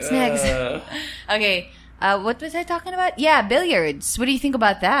 What's next? Okay. What was I talking about? Yeah, billiards. What do you think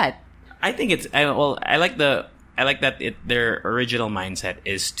about that? I think it's I like that their original mindset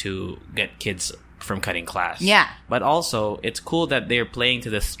is to get kids from cutting class. Yeah. But also it's cool that they're playing to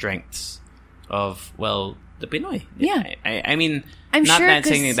the strengths of the Pinoy. Yeah. I mean, I'm not sure that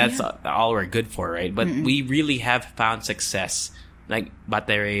saying 'cause, that that's all we're good for, right? But we really have found success, like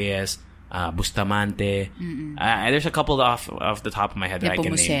Bata Reyes, Bustamante. There's a couple off the top of my head that I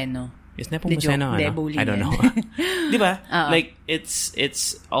can name. Nepomuceno. Is Nepomuceno, I don't know. Diba? Like,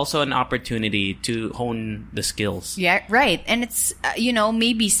 it's also an opportunity to hone the skills. Yeah, right. And it's,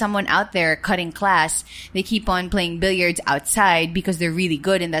 maybe someone out there cutting class, they keep on playing billiards outside because they're really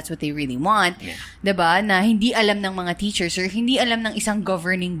good and that's what they really want. Yeah. Diba? Na hindi alam ng mga teachers or hindi alam ng isang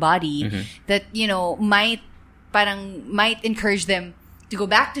governing body that, might encourage them to go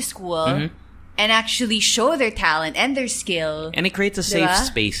back to school and actually show their talent and their skill. And it creates a safe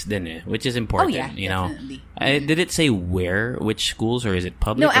space then, which is important. Definitely. Did it say which schools, or is it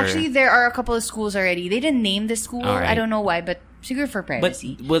public? No, actually, there are a couple of schools already. They didn't name the school. Right. I don't know why, but siguro for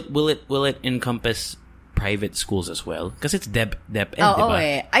privacy. But will it encompass private schools as well? Because it's DepEd,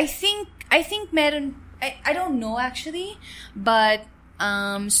 diba? I think meron. I don't know actually, but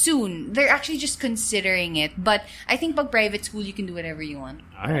soon they're actually just considering it. But I think pag private school, you can do whatever you want.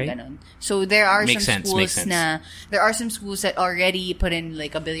 All right. Ganon. So there are Makes some sense. schools there are some schools that already put in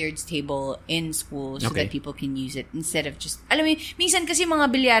like a billiards table in school so that people can use it instead of just, alam mo, minsan kasi mga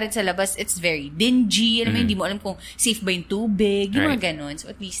bilyaran sa labas, it's very dingy. Alam mo, hindi mo alam kung safe ba yung tubig, yung mga ganon. So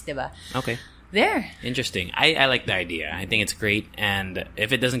at least, diba? Okay. There. Interesting. I like the idea. I think it's great. And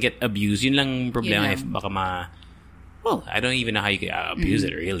if it doesn't get abused, yun lang problema. If baka well, I don't even know how you can abuse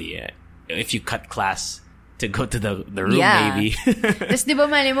it really. If you cut class to go to the room, maybe. Tapos di ba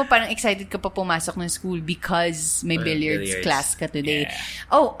mali mo parang excited ka pa pumasok ng school because may billiards class ka today. Yeah.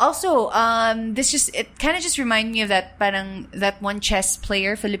 Oh, also, it kind of just reminded me of that one chess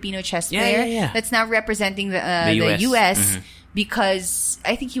player, Filipino chess player that's now representing the US. Because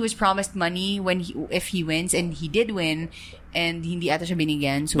I think he was promised money if he wins, and he did win, and hindi ata siya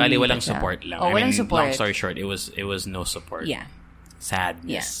binigyan. So Bali, walang support lang. Walang support. Long story short, it was no support. Yeah.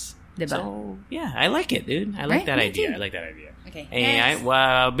 Sadness. Yeah. Diba? So, yeah, I like it, dude. I like that idea. Okay. Hey,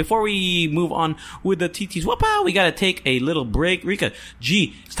 before we move on with the TTs, we gotta take a little break. Rika,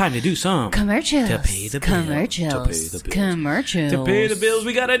 it's time to do some commercials. To pay the bills. Commercials. To pay the bills,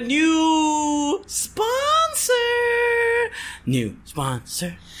 we got a new sponsor. New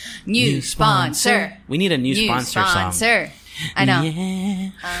sponsor. We need a new sponsor song. I know.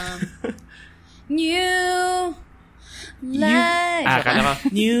 Yeah. New light.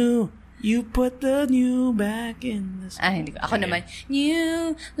 New. You put the new back in the sky. Hindi ko. Ako naman,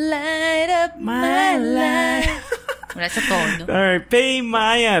 you light up my life. Wala sa tono. All right,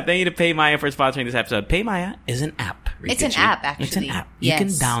 PayMaya. Thank you to PayMaya for sponsoring this episode. PayMaya is an app. Rika It's an G. app, actually. It's an app. Yes. You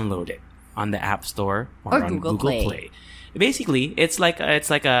can download it on the App Store or on Google Play. Basically, it's a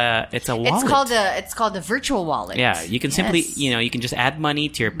wallet. It's called a virtual wallet. Yeah, you can simply, you can just add money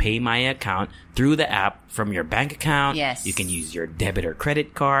to your PayMaya account through the app from your bank account. Yes. You can use your debit or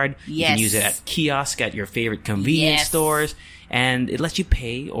credit card. Yes. You can use it at kiosk at your favorite convenience stores. And it lets you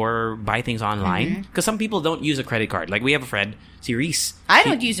pay or buy things online. Because some people don't use a credit card. Like we have a friend, si Reese. I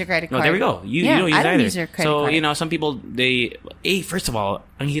don't use a credit card. No, there we go. You don't use I either. don't use a credit card. Some people, first of all,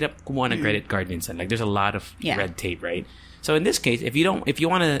 ang hirap kumuha ng credit card minsan. Like there's a lot of red tape, right? So in this case, if you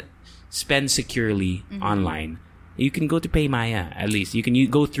want to spend securely online, you can go to PayMaya at least. You can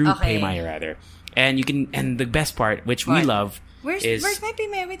go through PayMaya rather. And you can, and the best part, which we love, Where's my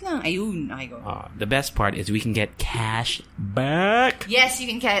PayMaya? Wait lang. Ayun, I go. The best part is we can get cash back. Yes, you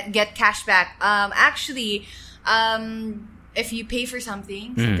can get cash back. Actually, if you pay for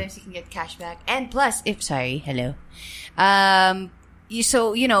something, sometimes you can get cash back. And plus, you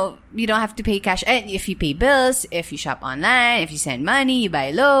don't have to pay cash. And if you pay bills, if you shop online, if you send money, you buy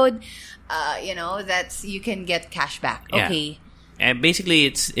a load, you can get cash back. Okay. Yeah. And basically,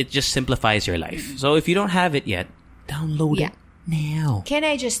 it just simplifies your life. So if you don't have it yet, download it now. Can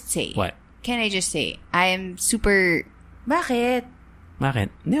I just say? What? Can I just say? I am super... Bakit?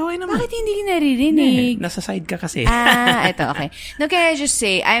 No, I naman. Bakit hindi naririnig? Nasa side ka kasi. Ito, okay. No, can I just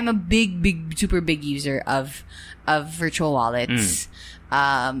say, I am a super big user of virtual wallets.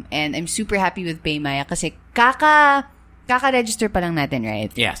 And I'm super happy with PayMaya kasi kaka-register pa lang natin,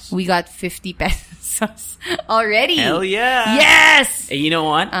 right? Yes. We got 50 pesos already. Hell yeah. Yes! And you know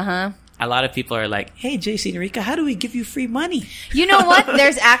what? A lot of people are like, hey, JC and Rika, how do we give you free money? You know what?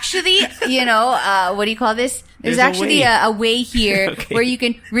 There's actually, what do you call this? There's actually a way here where you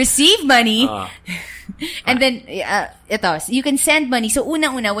can receive money. And then, you can send money. So,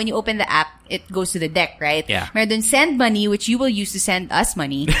 unang-una, when you open the app, it goes to the deck, right? Yeah. Meron dun send money, which you will use to send us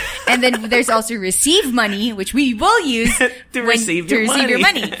money. And then there's also receive money, which we will use to receive your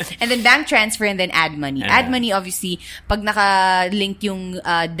money. And then bank transfer and then add money. Add money, obviously, pag naka-link yung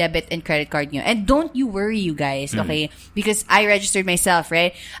debit and credit card nyo. And don't you worry, you guys, okay? Because I registered myself,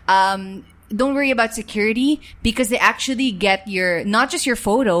 right? Don't worry about security because they actually get not just your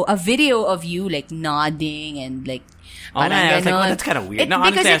photo, a video of you like nodding and like Oh, Parang man, I was like, ganon. well, that's kind of weird. It- No,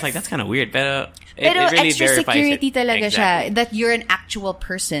 because honestly, I was it's- like, that's kind of weird. Pero Pero it really extra verifies security it. talaga Exactly. siya. That you're an actual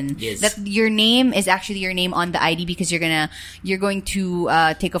person. Yes. That your name is actually your name on the ID because you're going to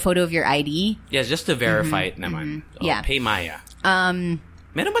take a photo of your ID. Yes, just to verify it naman. Oh, Yeah. Pay Maya.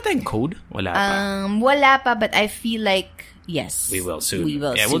 Meron ba tayong code? Wala pa. Wala pa, but I feel like yes. We will soon. We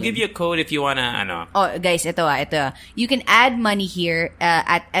will Yeah, soon. we'll give you a code if you wanna, Oh, guys, ito. You can add money here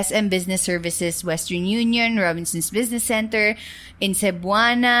at SM Business Services, Western Union, Robinson's Business Center, in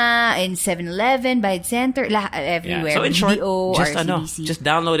Cebuana, in 7-Eleven, Bayad Center, everywhere. So in short, BDO, just RCBC. just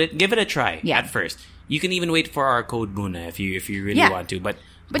download it, give it a try Yeah. at first. You can even wait for our code muna if you really Yeah. want to, but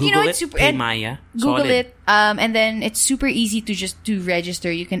But Google you know, it, it's super. Pay and Maya, Google solid. it, and then it's super easy to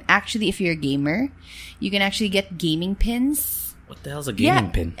register. You can actually, if you're a gamer, you can actually get gaming pins. What the hell's a gaming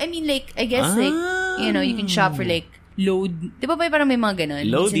pin? I mean, like, I guess, like, you can shop for, like, load. Di ba parang may mga ganon?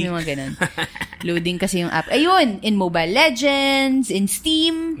 Loading. Minsan may mga ganon. Loading kasi yung app. Ayun, in Mobile Legends, in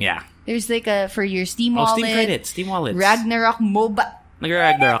Steam. Yeah. There's like for your Steam Oh, wallet. Steam credits, Steam wallets. Ragnarok MOBA.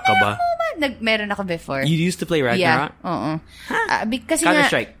 Nag-Ragnarok ka ba? Meron ako before. You used to play Ragnarok? Yeah, oo. Kasi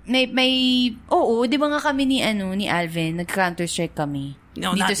Counter-Strike? oo, di ba nga kami ni Alvin, nag-Counter-Strike kami.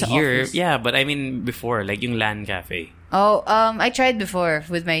 No, dito not sa here. office. Yeah, but I mean before, like yung LAN cafe. Oh, I tried before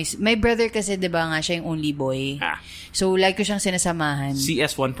with my brother kasi 'di ba nga siya yung only boy. So like ko siyang sinasamahan.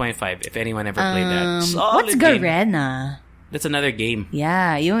 CS 1.5 if anyone ever played that. Solid What's game. Garena? That's another game.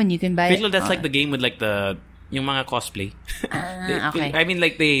 Yeah, yun, you can buy Feel that's like the game with like yung mga cosplay. okay. I mean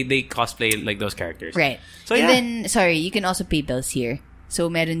like they cosplay like those characters. Right. So and yeah. then you can also pay bills here. So,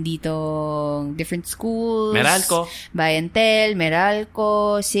 meron dito different schools. Meralco. Bayantel,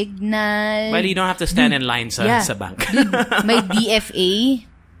 Meralco, Signal. Well, you don't have to stand in line sa bank. May DFA.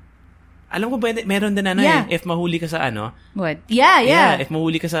 Alam ko ba, meron din Yeah. if mahuli ka sa What? Yeah. if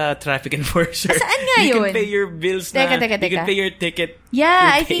mahuli ka sa traffic enforcer. Saan nga you yun? can pay your bills na. Teka. You can pay your ticket. Yeah,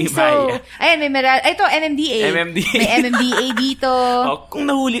 I with think Pay so. Maya. Ayan, may ito, MMDA. MMDA. May MMDA dito. Oh, kung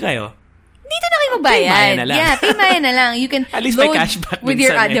nahuli kayo, Dito na kayo magbayad. Pay Maya na lang. Yeah, Pay Maya na lang. You can at least may load cashback with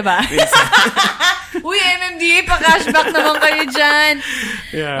your minsan, diba? Uy, MMDA, pa-cashback naman kayo dyan.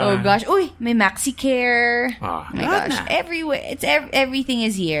 Yeah. Oh gosh. Uy, may MaxiCare. Oh, my lahat gosh. na. Everywhere. It's everything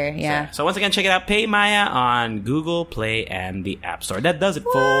is here. Yeah. So once again, check it out. Pay Maya on Google Play and the App Store. That does it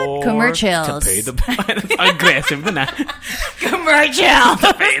for Commercials. To pay the aggressive na. Commercials.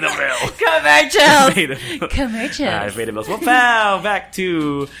 To pay the bill. Commercials. Pay the bill. Commercials. Pay the bills. Well, pal, back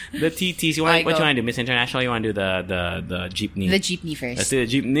to the TTs. What you go. want to do? Miss International? You want to do the jeepney? The jeepney first. Let's do the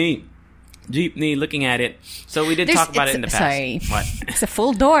jeepney. Jeepney. Looking at it. So we did talk about it in the past. Sorry. What? It's a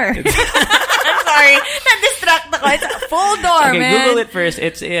full door. I'm sorry. Na-distract ako. It's a full door, Okay, man. Google it first.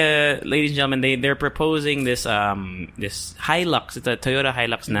 It's ladies and gentlemen, they're proposing this this Hilux. It's a Toyota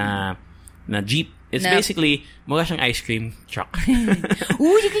Hilux na Jeep. It's basically mukha siyang ice cream truck.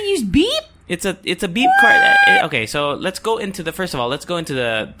 Ooh, you can use beep? It's a beep car. Okay, so let's go into the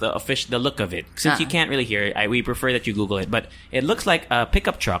the look of it. Since you can't really hear it, we prefer that you Google it. But it looks like a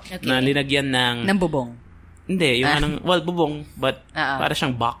pickup truck na linagyan ng bubong. Hindi, yung bubong, but para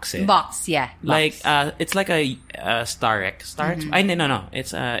siyang box eh. Box, yeah. Like it's like a Starex. Ay, no.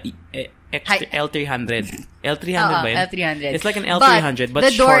 It's L300. L300 ba yun? L300. It's like an L300 but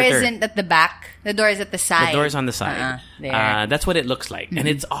the door shorter. isn't at the back. The door is at the side. The door's on the side. There. That's what it looks like. And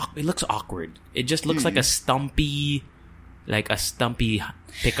it looks awkward. It just looks like a stumpy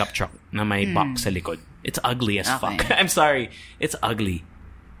pickup truck na may box sa likod. It's ugly as fuck. I'm sorry. It's ugly.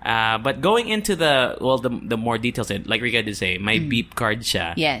 But going into the more details, like Rika did say, may beep card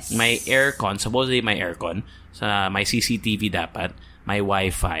siya. Yes. May aircon. Supposedly may aircon. May CCTV dapat. My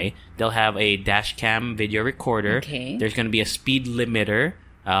Wi-Fi. They'll have a dash cam video recorder. Okay. There's going to be a speed limiter,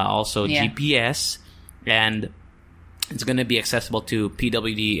 also GPS, and it's going to be accessible to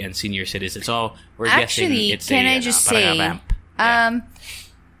PWD and senior citizens. So we're guessing it's can I just say, ramp. Yeah.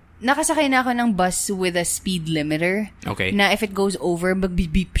 nakasakay na ako ng bus with a speed limiter. Okay. Na if it goes over,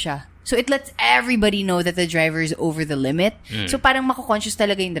 mag-beep siya. So it lets everybody know that the driver is over the limit. So parang mako-conscious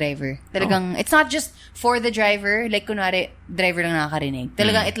talaga yung driver. Talagang, it's not just for the driver. Like, kunwari, driver lang nakakarinig.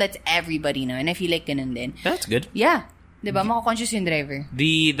 Talagang it lets everybody know. And I feel like ganun din. That's good. Yeah. Diba? Mako-conscious yung driver.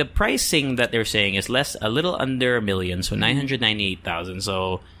 The pricing that they're saying is a little under $1 million, so 998,000.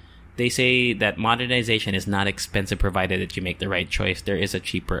 So they say that modernization is not expensive provided that you make the right choice. There is a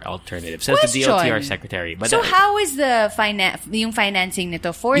cheaper alternative. Says the DOTR secretary. But so how is the yung financing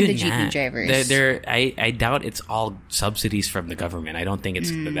nito for the jeepney drivers? I doubt it's all subsidies from the government. I don't think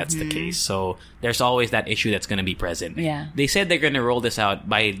that's the case. So there's always that issue that's going to be present. Yeah. They said they're going to roll this out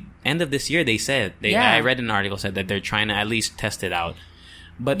by end of this year. They said I read an article said that they're trying to at least test it out.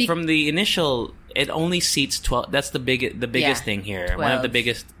 But from the initial it only seats 12. That's the biggest thing here. 12. One of the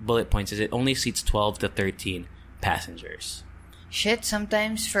biggest bullet points is it only seats 12 to 13 passengers. Shit,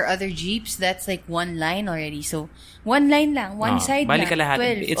 sometimes for other Jeeps, that's like one line already. So, one line lang, one side balik ka lang.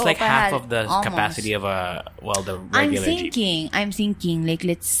 lahat. 12. It's like half of the almost. capacity of the regular Jeep. I'm thinking, like,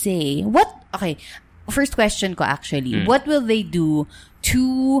 let's say, first question ko actually, what will they do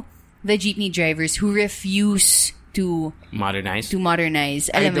to the jeepney drivers who refuse to modernize?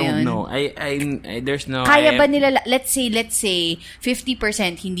 Alam I mo don't yun? know. I there's no. Kaya ba nila, let's say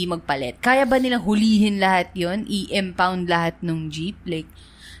 50% hindi magpalit. Kaya ba nilang hulihin lahat yon, i-impound lahat ng jeep? Like,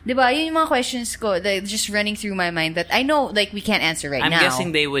 diba? Yun yung mga questions ko that just running through my mind that I know, like, we can't answer now. I'm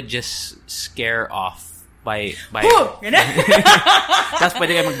guessing they would just scare off by tapos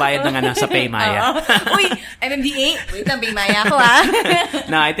pwede kayo magbayad ng sa Paymaya. Uy, MMDA, wait lang, Paymaya ko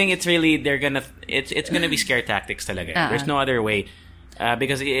No, I think it's really it's gonna be scare tactics talaga. There's no other way.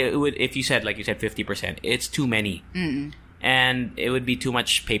 Because it would, if you said 50%, it's too many. And it would be too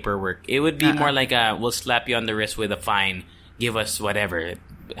much paperwork. It would be more like we'll slap you on the wrist with a fine, give us whatever.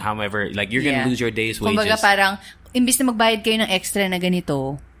 However, like you're gonna lose your day's wages. Kumbaga parang, imbis na magbayad kayo ng extra na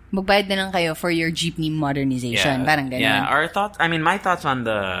ganito, magbayad na lang kayo for your jeepney modernization. Parang ganun. Yeah, my thoughts on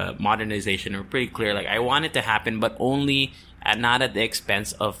the modernization are pretty clear. Like, I want it to happen, but only not at the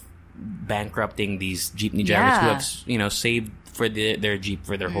expense of bankrupting these jeepney drivers who have, saved for their Jeep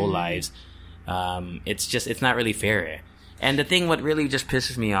for their whole lives. It's not really fair. Eh? And the thing, what really just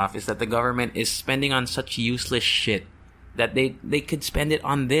pisses me off is that the government is spending on such useless shit that they could spend it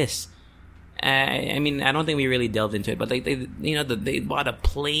on this. I mean, I don't think we really delved into it, but like they bought a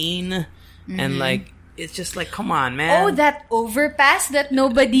plane, and like it's just like, come on, man. Oh, that overpass that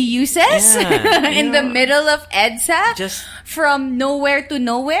nobody uses in the middle of EDSA, just from nowhere to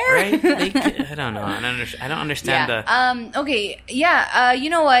nowhere. Right? I don't know. I don't understand the. Okay. Yeah.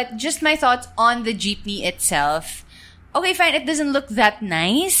 You know what? Just my thoughts on the jeepney itself. Okay, fine. It doesn't look that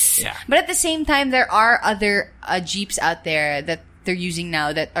nice. Yeah. But at the same time, there are other Jeeps out there that they're using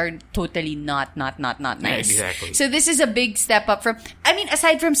now that are totally not nice. Yeah, exactly. So this is a big step up from, I mean,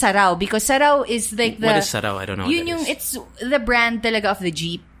 aside from Sarao, because Sarao is like the... What is Sarao? I don't know what that is. It's the brand talaga of the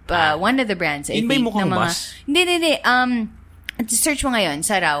Jeep. One of the brands, I think. Yung mukhang bus? Hindi. Search mo ngayon,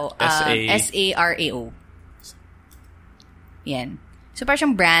 Sarao. Sarao. Yan. So, parang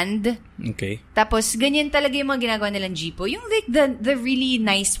siyang brand. Okay. Tapos, ganyan talaga yung mga ginagawa nilang jeepo. Yung like the really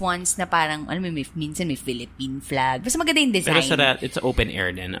nice ones na parang, alam mo, minsan may Philippine flag. Basta maganda yung design. Pero it's open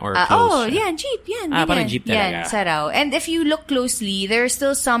air then, or closed? Yan, Jeep. Yan. Parang Jeep talaga. Yan, Sarao. And if you look closely, there are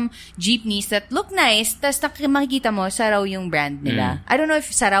still some jeepneys that look nice. Tapos makikita mo, Sarao yung brand nila. I don't know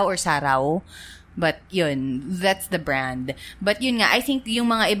if Sarao or Sarao. But yun, that's the brand. But yun nga, I think yung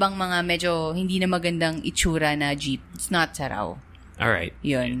mga ibang mga medyo hindi na magandang itsura na Jeep, it's not Sarao. All right.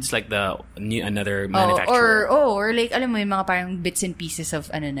 Yun. It's like another manufacturer. Or like, alam mo yung mga parang bits and pieces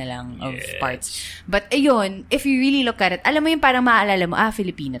of of parts. But ayun, if you really look at it, alam mo yung parang maaalala mo,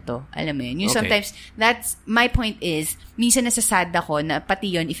 Filipino to. Alam mo yun. Yung sometimes, that's, my point is, minsan nasasad ako na pati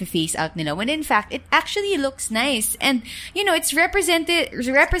yun if-face out nila. When in fact, it actually looks nice. And, it's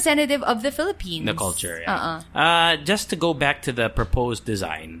representative of the Philippines. The culture, yeah. Just to go back to the proposed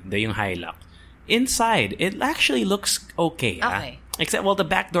design, yung Hilux. Inside, it actually looks okay. Okay. Except, the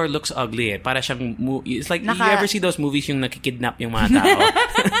back door looks ugly. Para siyang, it's like, you ever see those movies yung nakikidnap yung mga tao?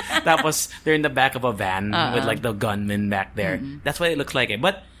 Tapos, they're in the back of a van with like the gunman back there. Mm-hmm. That's what it looks like.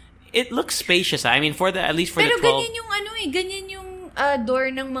 But, it looks spacious. I mean, at least for Pero the 12... Pero ganyan yung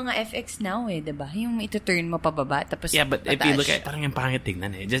door ng mga FX now diba? Yung ito-turn mo pababa, tapos yeah, but if you look at it, parang yung pangit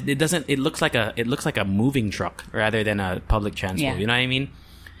tignan it looks like a moving truck rather than a public transport. Yeah. You know what I mean?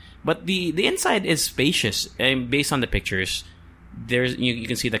 But the inside is spacious. Based on the pictures, there's you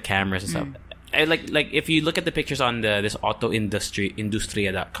can see the cameras and stuff. Like if you look at the pictures on this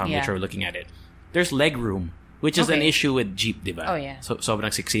autoindustria.com, which we're looking at it, there's leg room, which is an issue with Jeep, diba? Oh yeah. So sobrang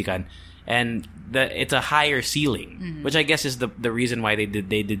siksikan, and it's a higher ceiling, which I guess is the reason why they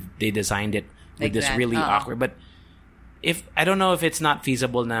designed it with like this really awkward. But if I don't know if it's not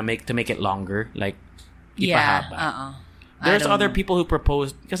feasible to make it longer, like ipahaba. There's other people who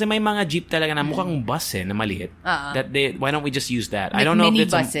proposed, kasi may mga Jeep talaga na mukhang bus na maliit. Why don't we just use that? Like I don't know mini if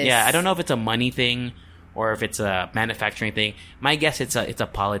it's buses. I don't know if it's a money thing or if it's a manufacturing thing. My guess it's a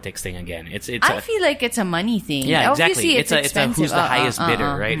politics thing again. I feel like it's a money thing. Yeah, obviously, exactly. it's expensive. Who's the highest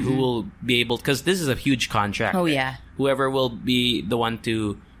bidder, right? Who will be able, because this is a huge contract. Oh yeah. Whoever will be the one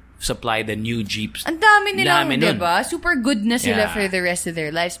to supply the new jeeps. Ang dami nilang, Dami nun. diba? Super good na sila Yeah. for the rest of their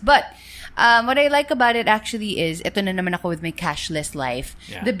lives. But, what I like about it actually is, ito na naman ako with my cashless life,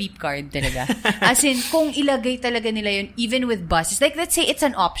 Yeah. the beep card talaga. As in, kung ilagay talaga nila yun, even with buses, like let's say it's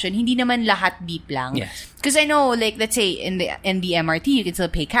an option, hindi naman lahat beep lang. Yes. Because I know, like, let's say, in the MRT, you can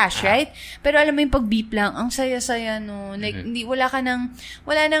still pay cash, right? Pero alam mo yung pag beep lang, ang saya-saya, no? Like, hindi, wala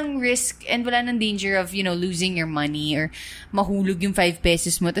nang risk and wala nang danger of, losing your money or mahulog yung 5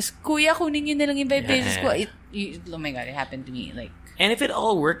 pesos mo. Tapos, kuya, kunin nyo na lang yung 5 pesos ko. Oh my God, it happened to me. Like, And if it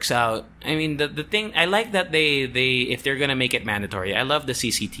all works out, I mean, the thing, I like that they if they're gonna make it mandatory, I love the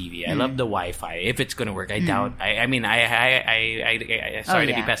CCTV, I love the Wi-Fi. If it's gonna work, I doubt. I mean, I sorry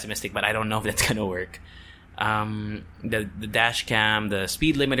to be pessimistic, but I don't know if that's gonna work. The dash cam, the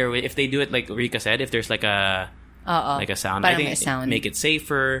speed limiter, if they do it like Rika said, if there's like a sound, I Parang think may sound. make it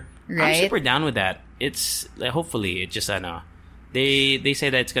safer. Right? I'm super down with that. It's hopefully it just they say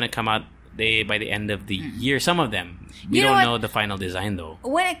that it's gonna come out by the end of the year. Some of them. We You know don't what? know the final design though.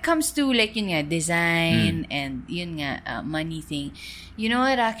 when it comes to like yun nga design and yun nga money thing, you know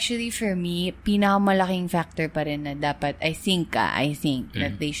what, actually for me pinakamalaking factor pa rin na dapat I think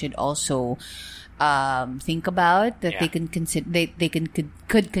that they should also think about that Yeah. they can consider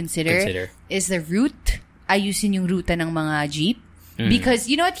could consider is the route. Ayusin yung ruta ng mga jeep. Because,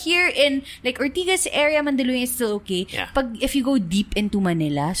 you know what, here in, like, Ortigas area, Mandaluyong is still okay. Yeah. If you go deep into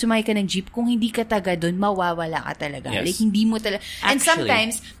Manila, sumakay ka ng jeep, kung hindi ka taga doon, mawawala ka talaga. Yes. Like, hindi mo talaga. And Actually,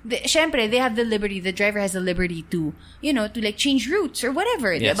 sometimes, syempre, they have the liberty, the driver has the liberty to, to like, change routes or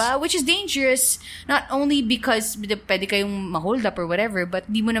whatever, Yes. diba? Which is dangerous, not only because pwede kayong ma-hold up or whatever, but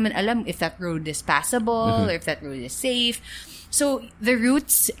di mo naman alam if that road is passable or if that road is safe. So, the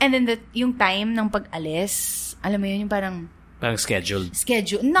routes, and then yung time ng pag-alis, alam mo yun, yung parang scheduled.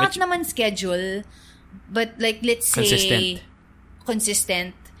 not naman schedule, but like let's say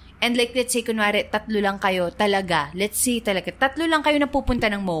consistent. And like let's say kunwari tatlo lang kayo talaga. Let's say talaga tatlo lang kayo na pupunta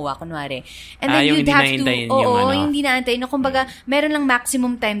ng MOA kunwari. And then yung you'd have to hindi hindi naantayin. No, kumbaga meron lang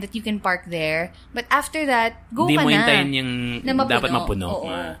maximum time that you can park there. But after that, go Hindi ka mo na. hintayin yung Na mapuno. dapat mapuno. Oo.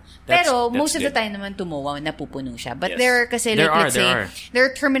 That's Pero most of the good. time naman to MOA napupuno siya. But Yes. there are kasi like let's say There are. there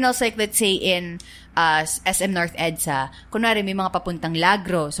are terminals like let's say in SM North EDSA, kunwari may mga papuntang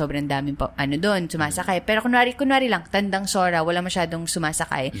Lagro, sobrang daming doon, sumasakay. Pero kunwari lang, Tandang Sora, wala masyadong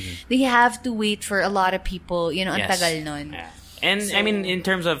sumasakay. They have to wait for a lot of people, ang Yes. tagal nun. Yeah. And I mean, in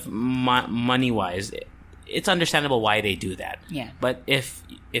terms of money-wise, it's understandable why they do that. Yeah. But if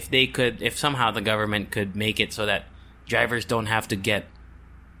somehow the government could make it so that drivers don't have to get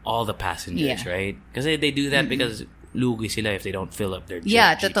all the passengers, Yeah. right? Because they do that because lugi sila if they don't fill up their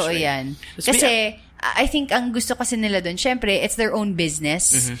Yeah, jeeps, totoo right? yan. Kasi, I think ang gusto kasi nila doon, syempre, it's their own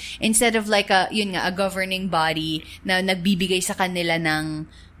business. Instead of like a governing body na nagbibigay sa kanila ng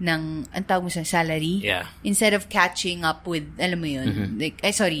ang tawag mo sa salary. Yeah. Instead of catching up with, alam mo yun,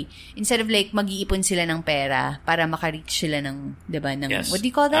 instead of like mag-iipon sila ng pera para makareach sila ng, diba, ng, Yes. what do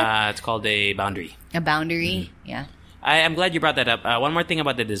you call that? It's called a boundary. A boundary? Yeah. I'm glad you brought that up. One more thing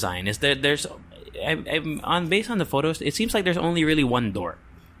about the design is that there's, based on the photos, it seems like there's only really one door.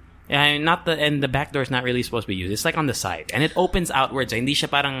 And the back door is not really supposed to be used. It's like on the side, and it opens outwards. Hindi siya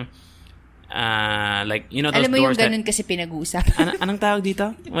parang like those Alam mo yung doors that. ganun kasi pinag-uusapan. Anong tawag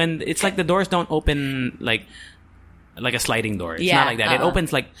dito? When it's like the doors don't open like a sliding door. It's Yeah, not like that. It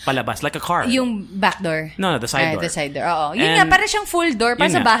opens like palabas, like a car. Yung back door. No, the side door. The side door. Oo. Yun And- nga, para siyang full door, para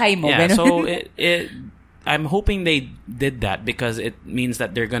Yun sa nga. bahay mo. Yeah, Ganun. so I'm hoping they did that because it means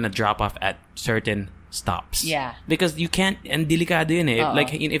that they're gonna drop off at certain stops. Yeah. Because you can't, and delikado yun eh. Like,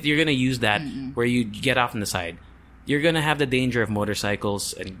 if you're gonna use that where you get off on the side, you're gonna have the danger of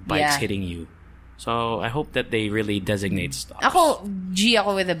motorcycles and bikes Yeah. hitting you. So I hope that they really designate stops. Ako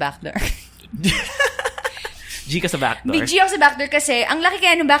with the back door. G ka sa back door. Big G ako sa back door kasi ang laki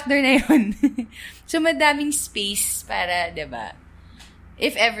kaya ng back door na yun. So madaming space para, diba?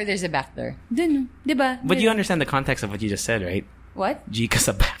 If ever there's a back door. Dun, diba? But you understand the context of what you just said, right? What? G ka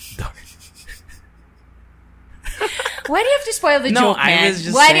sa back door. Why do you have to spoil the No, joke, man? I was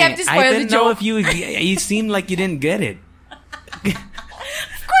just Why saying. do you have to spoil I the didn't know joke? if you seemed like you didn't get it.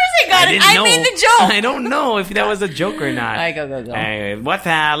 Of course I got it. I made the joke. I don't know if that was a joke or not. Ay, go. Anyway,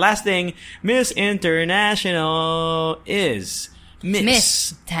 last thing, Miss International is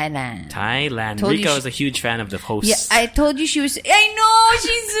Miss Thailand. Rika Told you was a huge fan of the host. Yeah, I told you she was... I know!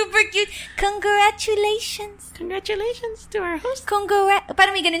 She's super cute. Congratulations. Congratulations to our host.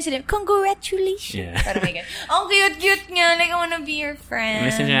 Parang may ganun sila. Congratulations. Yeah. Parang may ganun. Ang cute nga. Like, I wanna be your friend.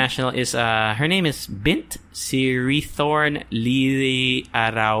 Miss International is, her name is Bint Sirithorn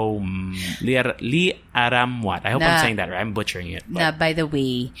Aramwat. I hope I'm saying that right. I'm butchering it. Na, by the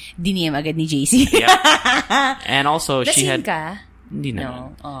way, diniem agad ni JC. Yeah. And also, she Lasing had... ka? Hindi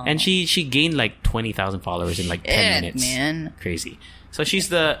No. naman. And she gained like 20,000 followers in like 10 minutes. Man. Crazy. So she's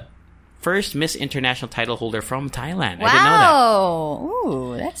the first Miss International title holder from Thailand. I didn't know that. Wow.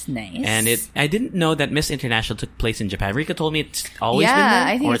 Ooh, that's nice. And I didn't know that Miss International took place in Japan. Rika told me it's always been there.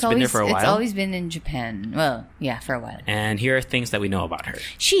 I think or it's been there for a while. It's always been in Japan. Well, yeah, for a while. And here are things that we know about her.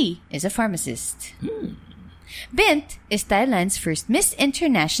 She is a pharmacist. Bint is Thailand's first Miss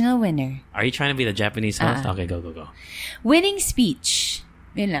International winner. Are you trying to be the Japanese host? Okay, go. Winning speech.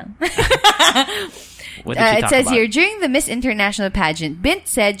 Yun lang. What did she it talk says about? here, during the Miss International pageant, Bint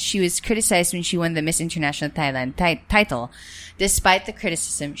said she was criticized when she won the Miss International Thailand title. Despite the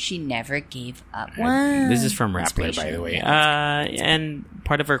criticism, she never gave up. Wow. This is from Rappler, by the way. And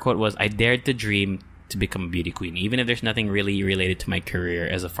part of her quote was, I dared to dream to become a beauty queen, even if there's nothing really related to my career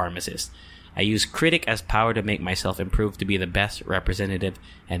as a pharmacist. I use critic as power to make myself improve to be the best representative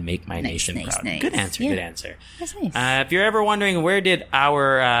and make my nation proud. Nice. Good answer, Yeah. good answer. That's nice. If you're ever wondering where did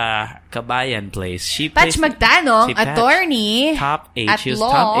our kabayan place, she Patch placed Magtanong, si Patch, attorney. top 8. at She was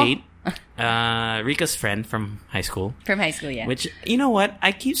law. top 8. Rika's friend from high school. From high school, yeah. Which, you know what?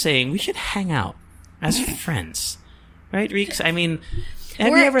 I keep saying we should hang out as friends. Right, Reeks? I mean, have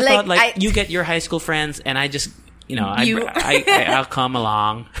We're, you ever like, thought, like, I- you get your high school friends and I just, You- I'll come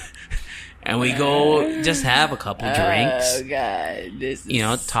along and we go just have a couple drinks. Oh, God. This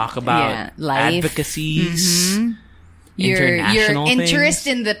is... Talk about life. advocacies, Your international interest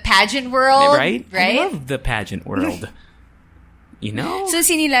things. in the pageant world. Right? Right? I love the pageant world. So,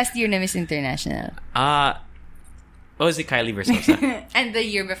 sino last year na Miss International? Was it Kylie Versosa? And the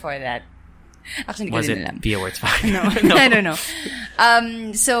year before that? Actually, Was hindi ko din it alam. Pia Wurtzbach? No. I don't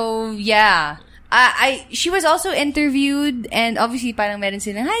know. So, yeah. She was also interviewed, and obviously parang meron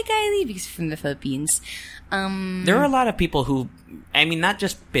silang, hi Kylie, because from the Philippines. There were a lot of people who, I mean, not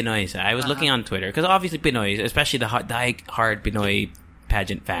just Pinoys. I was looking on Twitter, because obviously Pinoys, especially the hard Pinoy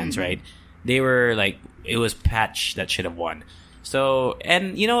pageant fans, right? They were like, it was Patch that should have won. So,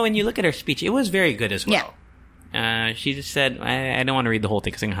 and when you look at her speech, it was very good as well. Yeah. She just said, I don't want to read the whole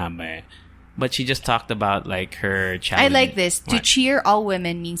thing, kasi hamba. But she just talked about like her challenge. I like this. To What? cheer all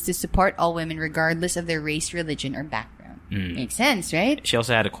women means to support all women regardless of their race, religion, or background. Makes sense, right? She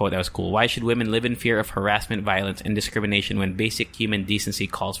also had a quote that was cool. Why should women live in fear of harassment, violence, and discrimination when basic human decency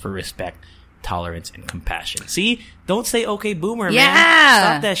calls for respect, tolerance, and compassion? See? Don't say okay boomer, man.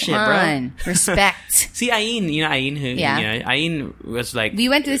 Stop that shit, come bro. on. Respect. See, Ayin, Ayin, who, Yeah. Ayin was like, We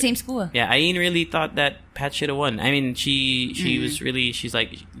went to the same school. yeah, Ayin really thought that Pat should have won. I mean, she was really, she's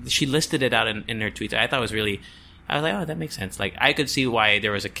like, she listed it out in her tweets. I thought it was really, I was like, oh, that makes sense. Like, I could see why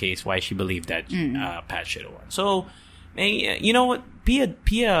there was a case why she believed that Pat should have won. So, you know what?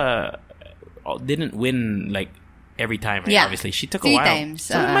 Pia didn't win like every time, right? Yeah. Obviously, she took 3 a while. times,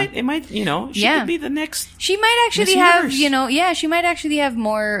 So it might, she could be the next. She might actually Miss have, Universe. she might actually have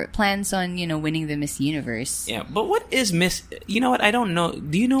more plans on, winning the Miss Universe. Yeah, but what is Miss? You know what? I don't know.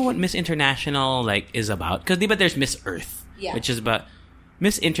 Do you know what Miss International is about? Because there's Miss Earth, which is about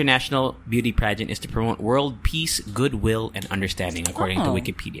Miss International beauty pageant is to promote world peace, goodwill, and understanding, according to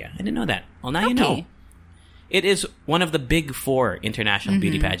Wikipedia. I didn't know that. Well, now you know. It is one of the big 4 international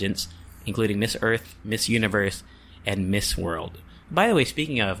beauty pageants, including Miss Earth, Miss Universe, and Miss World. By the way,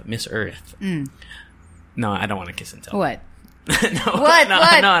 speaking of Miss Earth, no, I don't want to kiss and tell. What? No, What? No,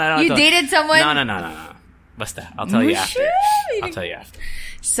 What? no, You dated someone? No. Basta. I'll tell you after. I'll tell you after.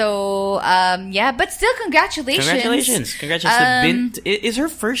 So, but still, congratulations. Congratulations to Bint. Is her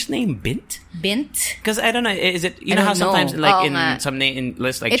first name Bint? Bint? Because I don't know. Is it? You I know how don't know. sometimes like Oo in nga. some name in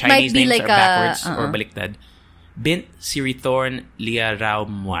lists like It Chinese might be names like are backwards a- or baliktad. Bint Sirithorn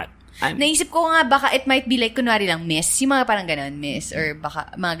Liarawmwat. Naisip ko nga, baka it might be like, kunwari lang, Miss. Yung mga parang ganon, Miss. Or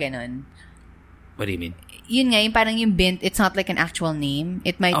baka, mga ganon. What do you mean? Yun nga, yung parang yung Bint, it's not like an actual name.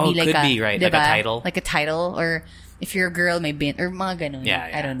 It might be like could a... be, right? Like a diba? title? Like a title. Or if you're a girl, may Bint. Or mga ganon.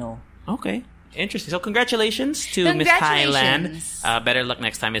 Yeah. I don't know. Okay. Interesting. So congratulations to Miss Thailand. Congratulations. Better luck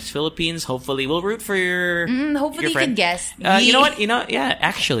next time. It's Philippines. Hopefully, we'll root for your Hopefully your you friend. can guess. You know what? Yeah,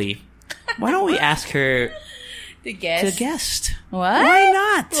 actually, why don't we ask her To guess. to guest? What? Why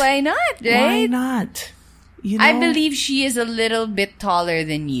not? Why not, Why right? not? You know, I believe she is a little bit taller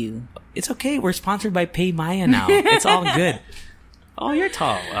than you. it's okay. We're sponsored by Pay Maya now. It's all good. Oh, you're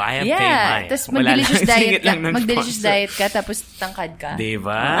tall. Well, I have Pay Maya. Tapos Wala mag-delicious lang. diet Singit ka. lang ng Mag-delicious sponsor. diet ka, tapos tangkad ka.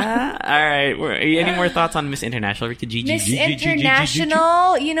 Diba? All right. Any more thoughts on Miss International? Rika, Miss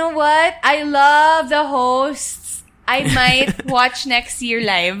International, you know what? I love the hosts. I might watch next year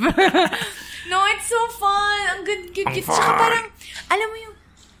live. No, it's so fun. Ang good. Tsaka parang, alam mo yung,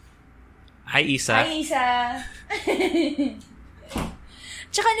 Hi, Isa. Hi, Isa.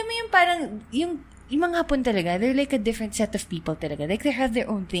 Tsaka alam mo yung parang, yung mga Hapon talaga, they're like a different set of people talaga. Like, they have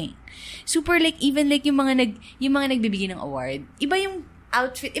their own thing. Super like, even like yung mga nagbibigay ng award, iba yung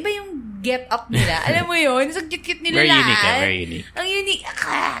outfit, iba yung get up nila. Alam mo yun? So cute-cute nila very lahat. Unique, very unique. Ang unique.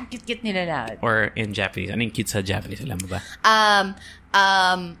 Cute-cute nila lahat. Or in Japanese. Ano yung cute sa Japanese? Alam mo ba?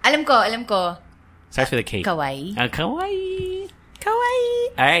 Alam ko. Starts with a K. Kawaii. Kawaii.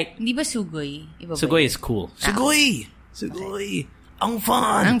 Alright. Hindi ba sugoy? Iba ba Sugoi yun? is cool. Sugoi. Ang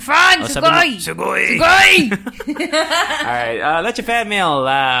fun. Sugoy! Sugoi. Alright. Let's your fan mail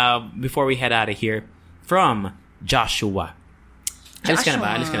before we head out of here. From Joshua. Alis ka na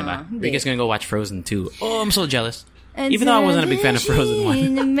ba? Hindi. Rika's gonna go watch Frozen 2. Oh, I'm so jealous. Even though I wasn't a big fan of Frozen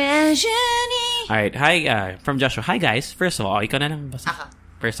 1. Alright. Hi, from Joshua. Hi, guys. First of all, ikaw na lang basta.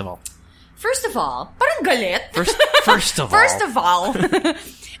 First of all, parang galit. First of all,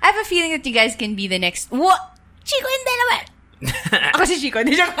 I have a feeling that you guys can be the next... What? Chico and Delamar. Ako si Chico.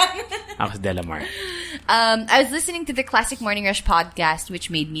 Ako si Delamar. I was listening to the Classic Morning Rush podcast,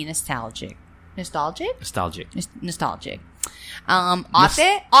 which made me nostalgic. Nostalgic. Ate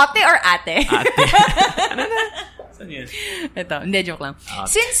or ate? Ano na? Saan yun? Ito, hindi, joke lang.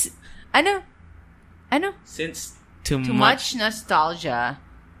 Since, ano? Since too much nostalgia.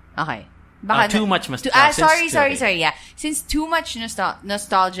 Okay. Too much nostalgia. Sorry. Yeah. Since too much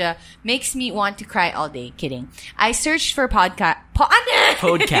nostalgia makes me want to cry all day. Kidding. I searched for podcast.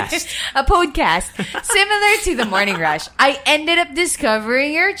 A podcast similar to The Morning Rush. I ended up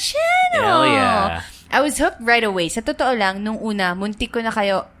discovering your channel. Hell yeah. I was hooked right away. Sa totoo lang, nung una, muntik ko na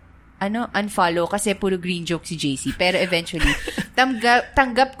kayo unfollow kasi puro green joke si JC. Pero eventually,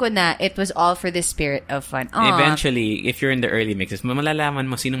 tanggap ko na it was all for the spirit of fun. Eventually, if you're in the early mixes, malalaman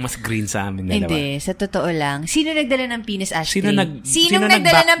mo sinong mas green sa amin dalawa. Hindi, sa totoo lang. Sino nagdala ng penis ashtray? Sino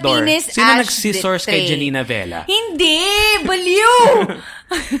nagdala ng penis ashtray? Sino nag-scissors kay Janina Vela? Hindi! Baliw!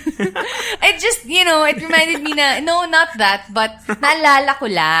 It just, it reminded me no, not that, but naalala ko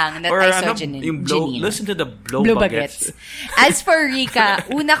lang that I saw Janina. Listen to the blow buckets. As for Rika,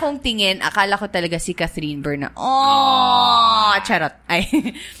 una kong tingin, akala ko talaga si Catherine Bernard. Charot.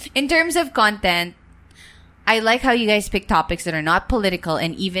 In terms of content, I like how you guys pick topics that are not political,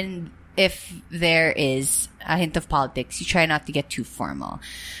 and even if there is a hint of politics, you try not to get too formal.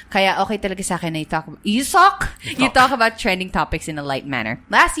 Kaya okay talaga sa akin na you talk about trending topics in a light manner.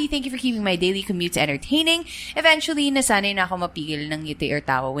 Lastly, thank you for keeping my daily commutes entertaining. Eventually, nasanay na ako mapigil ng ngiti or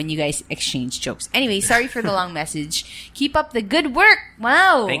tawa when you guys exchange jokes. Anyway, sorry for the long message. Keep up the good work.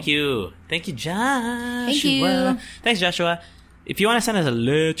 Wow. Thank you, Joshua. Thank you. Thanks, Joshua. If you want to send us a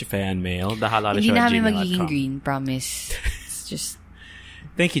little fan mail, hindi namin magiging green, promise. It's just...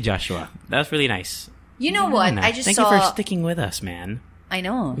 Thank you, Joshua. That was really nice. You know what? I just Thank you for sticking with us, man. I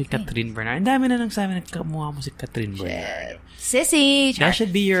know. With Catherine Bernard. Ang dami na nang sabi na kamukha mo si Catherine Bernard. Sissy! That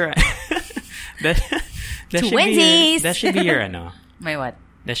should be your... that should be your My what?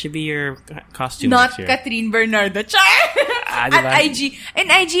 That should be your costume. Not Catherine Bernardo. Char! Diba? At IG.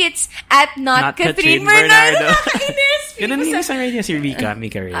 In IG, it's at not Catherine Bernardo. Ganun yung isang radio si Mika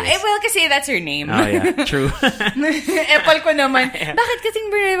Reyes. Well, kasi that's her name. Oh, yeah. True. Epal ko naman. Bakit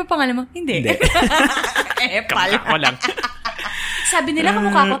Catherine Bernardo pa pangalan mo? Hindi. Epal. Kamukha ko lang. Sabi nila,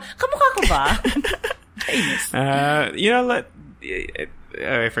 kamukha ko ba? You know what?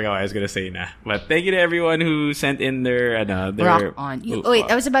 I forgot what I was gonna say now. But thank you to everyone who sent in their rock on. Wait,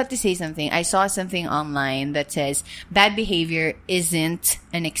 I was about to say something. I saw something online that says bad behavior isn't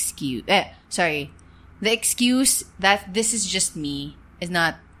an excuse. Sorry. The excuse that this is just me is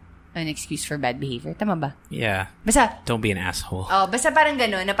not an excuse for bad behavior. Tama ba? Yeah. Basta, don't be an asshole. Oh, basta parang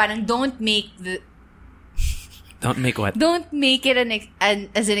gano'n, na parang don't make what? Don't make it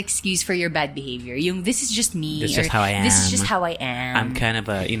as an excuse for your bad behavior. Yung this is just me. This is just how I am. This is just how I am. I'm kind of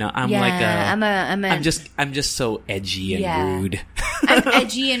I'm just so edgy and rude. I'm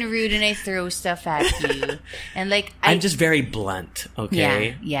edgy and rude, and I throw stuff at you, and I'm just very blunt.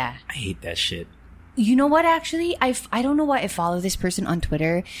 Okay. Yeah. I hate that shit. You know what? Actually, I don't know why I follow this person on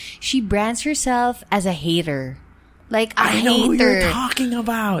Twitter. She brands herself as a hater, I know who you're talking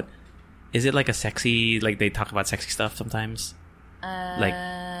about. Is it like a sexy, like they talk about sexy stuff sometimes?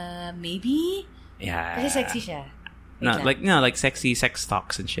 Maybe? Yeah. Kasi sexy siya. Like sexy sex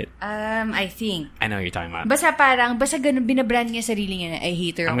talks and shit. I think. I know what you're talking about. Basta ganun, binabrand niya sarili niya na I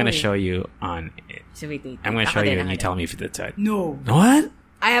hate her. I'm gonna show you on it. So wait. I'm gonna show you and you tell me if it's right. No. What?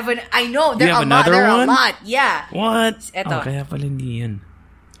 I know. There are a lot. Yeah. What? Eto. Kaya pala hindi yun.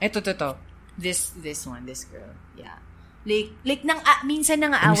 Ito. This one, this girl. Yeah. Minsan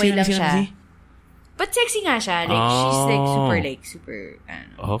nang aaway lang siya. But sexy nga siya. Like, she's like super,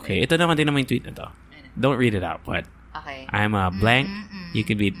 Okay. Ito naman din naman yung tweet na to. Don't read it out, but okay. I'm a blank. You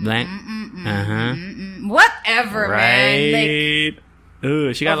could be blank. Whatever, man. Like, Right.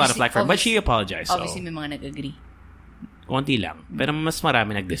 Ooh, she got a lot of flack for it, but she apologized. So. Obviously, may mga nag-agree. Konti lang. Pero mas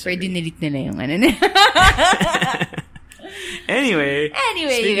marami nag-disagree. Pero dinilit nila yung ano nila. Anyway,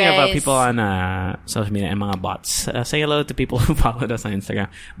 speaking you guys. about people on social media and mga bots, say hello to people who followed us on Instagram.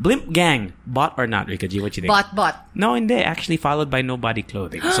 Blimp Gang, bot or not, Rika G? What you think? Bot. No, hindi. Actually followed by Nobody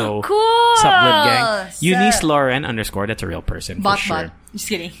Clothing. So, Cool! Sup, Blimp Gang? Sup. Eunice Lauren _ that's a real person Bot. for sure. Just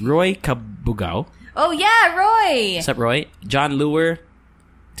kidding. Roy Kabugao. Oh, yeah, Roy! What's up, Roy? John Lure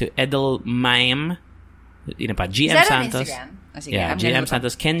to Edel Mime. Yun pa, GM Is that Santos. on Instagram? Oh, sige, Yeah, I'm gonna GM look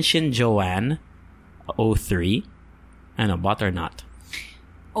Santos. Kenshin Joanne 03. Ano, bot or not?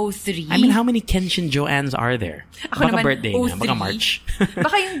 03? I mean, how many Kenshin Joannes are there? Ako Baka naman, birthday na. 03. Baka March.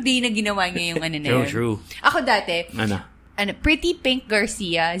 Baka yung day na ginawa niya yung ano na yun. True. Ako dati, Ano? Pretty Pink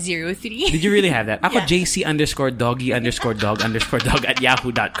Garcia 03. Did you really have that? Ako, Yeah. JC_doggy_dog_dog at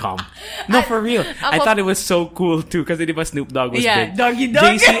yahoo.com. No, for real. I thought it was so cool too because di ba Snoop Dogg was big. Doggy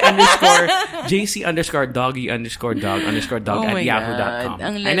dog. JC_dog_dog_dog at yahoo.com.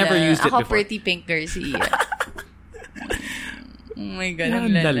 I never used it Ako before. Pretty Pink Garcia. Oh my God, ang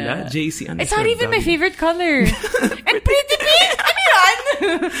Ang lala. lala. JC It's not even my favorite color. And Pretty Pink! Ano yan?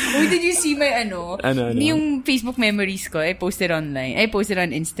 Uy, did you see my Ano? Yung Facebook memories ko, I posted online. I posted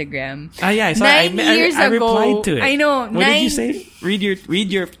on Instagram. Ah, yeah, I saw. 9 years I ago. replied to it. I know. What did you say? Read your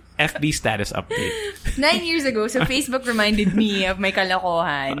FB status update. 9 years ago, so Facebook reminded me of my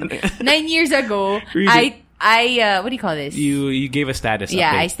kalokohan. 9 years ago, Read it. I what do you call this? You gave a status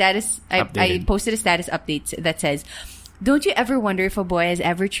Yeah, update. I Updated. posted a status update that says, "Don't you ever wonder if a boy has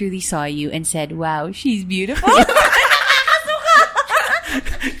ever truly saw you and said, 'Wow, she's beautiful'?"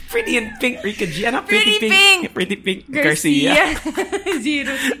 Pretty and pink, Rika G. Ano? Pretty pink. Pretty pink Garcia.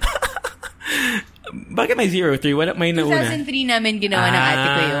 Zero. Bakit may 03? Wala may nauna. 2003 namin ginawa ng ate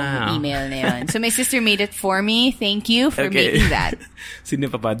ko yung email na yun. So my sister made it for me. Thank you for making that. Sino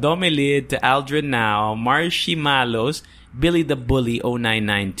pa ba? Domelid to Aldrin Now, Marshy Malos, Billy the Bully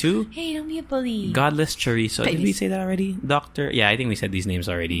 0992, Hey, don't be a bully. Godless Chorizo. Did we say that already? Doctor? Yeah, I think we said these names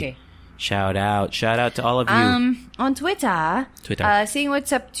already. Okay. Shout out to all of you. On Twitter. Saying what's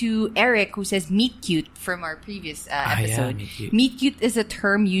up to Eric, who says meet cute from our previous episode. Yeah, meet cute is a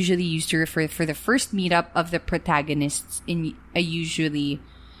term usually used to refer for the first meetup of the protagonists in a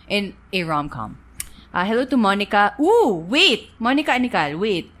rom-com. Hello to Monica. Ooh, wait, Monica Anical.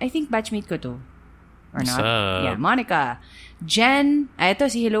 Wait, I think batchmate ko to. Or not? What's up? Yeah, Monica. Jen. Ito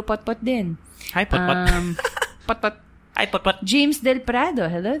si Hello Potpot din. Hi, Potpot. Potpot. Hi, Potpot. James Del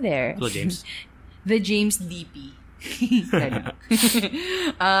Prado. Hello there. Hello, James. The James DP.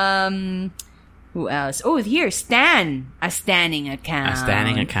 Who else? Oh, here, Stan. A Stanning account. A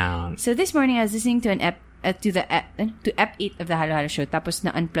Stanning account. So this morning, I was listening to ep 8 of the Halo Halo show. Tapos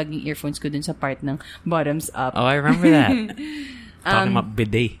na-unplug yung earphones ko dun sa part ng bottoms up. Oh, I remember that. Talking about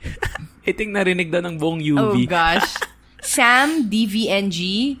bidet. Iting narinig daw ng buong UV. Oh, gosh. Sam,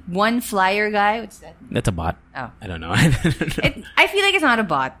 DVNG, one flyer guy. What's that? That's a bot. Oh. I don't know. I feel like it's not a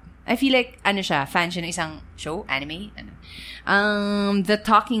bot. I feel like, siya, fan siya ng isang show, anime. The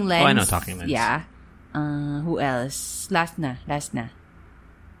Talking Lens. Oh, I know Talking Lens. Yeah. Who else? Last na.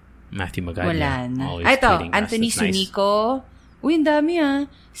 Matthew Magalla. Wala na. Always Ito, tweeting us. Anthony That's nice. Sunico. Uy, ang dami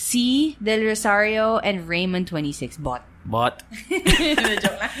C. Del Rosario and Raymond 26. Bot.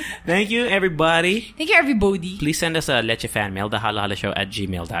 Thank you, everybody. Thank you, everybody. Please send us a Leche fan mail,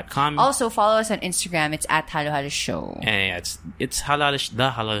 thehalohalo@gmail.com. Also, follow us on Instagram. It's @HaloHaloShow. And it's the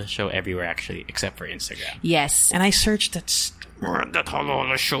Halo Show everywhere, actually, except for Instagram. Yes. And I searched that Halo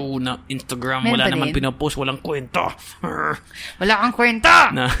Halo Show na Instagram. Meron Wala pa naman din. pinopost, walang kwenta. Wala kang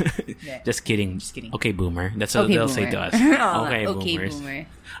kwenta! No. Just kidding. Okay, boomer. That's what Okay, they'll boomer. say to us. Okay, boomers. boomer.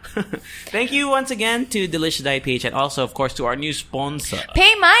 Thank you once again to Delicious Diet PH and also, of course, to our new sponsor.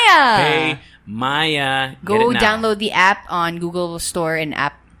 Pay Maya! Hey, Maya. Go Get it now. download the app on Google Store and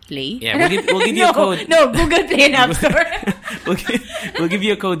App Play. Yeah, we'll give you a code. No, Google Play and App Store. we'll give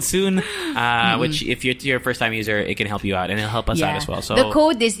you a code soon, which if you're your first time user, it can help you out and it'll help us out as well. So the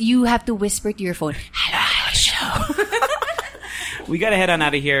code is you have to whisper to your phone, "Hello, show." we gotta head on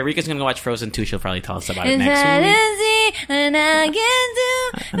out of here. Rika's gonna go watch Frozen 2. She'll probably tell us about it next week. And I can do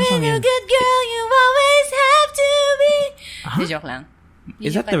Ano when song you're yun? a good girl, you always have to be. Joke lang.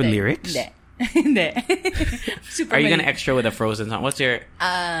 Is that the lyrics? Hindi. Super Are you mali. gonna extra with a Frozen song? What's your...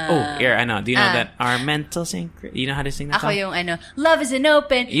 here, I know. Do you know that? Our mental sync... You know how to sing that Ako song? yung love is an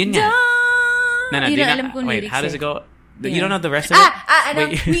open Yun nga. door. No, Yun do you ang know- alam kong wait, lyrics how does it go? You don't know the rest of it?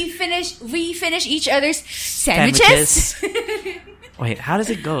 Wait. we finish each other's sandwiches. Wait, how does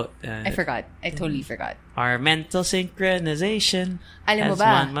it go? I forgot. I totally forgot. Our mental synchronization Alam mo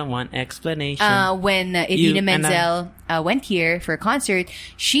has ba? one explanation. When Idina Menzel went here for a concert,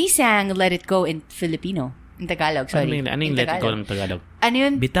 she sang Let It Go in Filipino. In Tagalog, sorry. Ano yung Let It Go ng Tagalog? Ano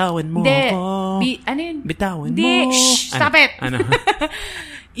yun? Bitawan mo ko. Ano yun? Bitawan Di. mo. Shh, stop it! Ano?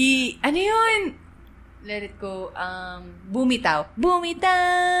 Ano yun? Let It Go. Bumitaw.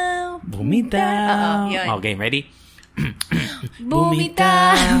 Bumitaw. Bumitaw. Yun. Okay, ready?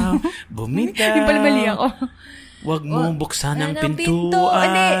 Bumitaw. Bumitaw. Di pala mali ako. Wag mo buksan ang pinto.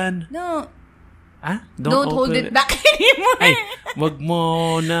 pintuan. No. Ah? Don't hold it back anymore. Ay, wag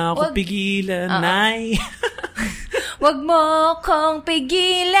mo na ako pigilan, Nay. Wag mo kong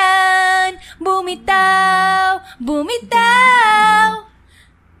pigilan. Bumitaw. Bumitaw.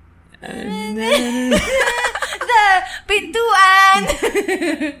 The pintuan.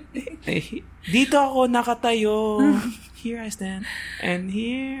 Ay, dito ako nakatayo. Here I stand. And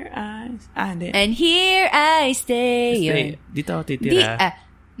here I... And here I stay. Stay. Dito ako titira.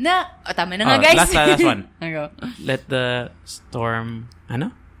 Tama na nga, guys. Last one. Okay. Let the storm...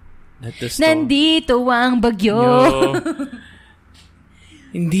 Ano? Let the storm... Nandito ang bagyo.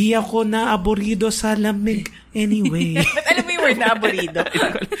 Hindi ako na-aborido sa lamig anyway. Alam mo yung word na aborido.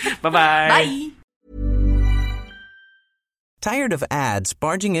 Bye-bye. Bye. Tired of ads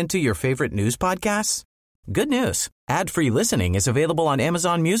barging into your favorite news podcasts? Good news. Ad-free listening is available on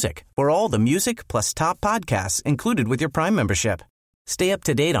Amazon Music for all the music plus top podcasts included with your Prime membership. Stay up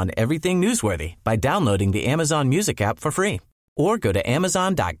to date on everything newsworthy by downloading the Amazon Music app for free or go to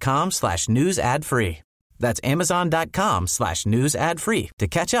amazon.com/news ad free. That's amazon.com/news ad free to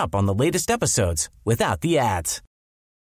catch up on the latest episodes without the ads.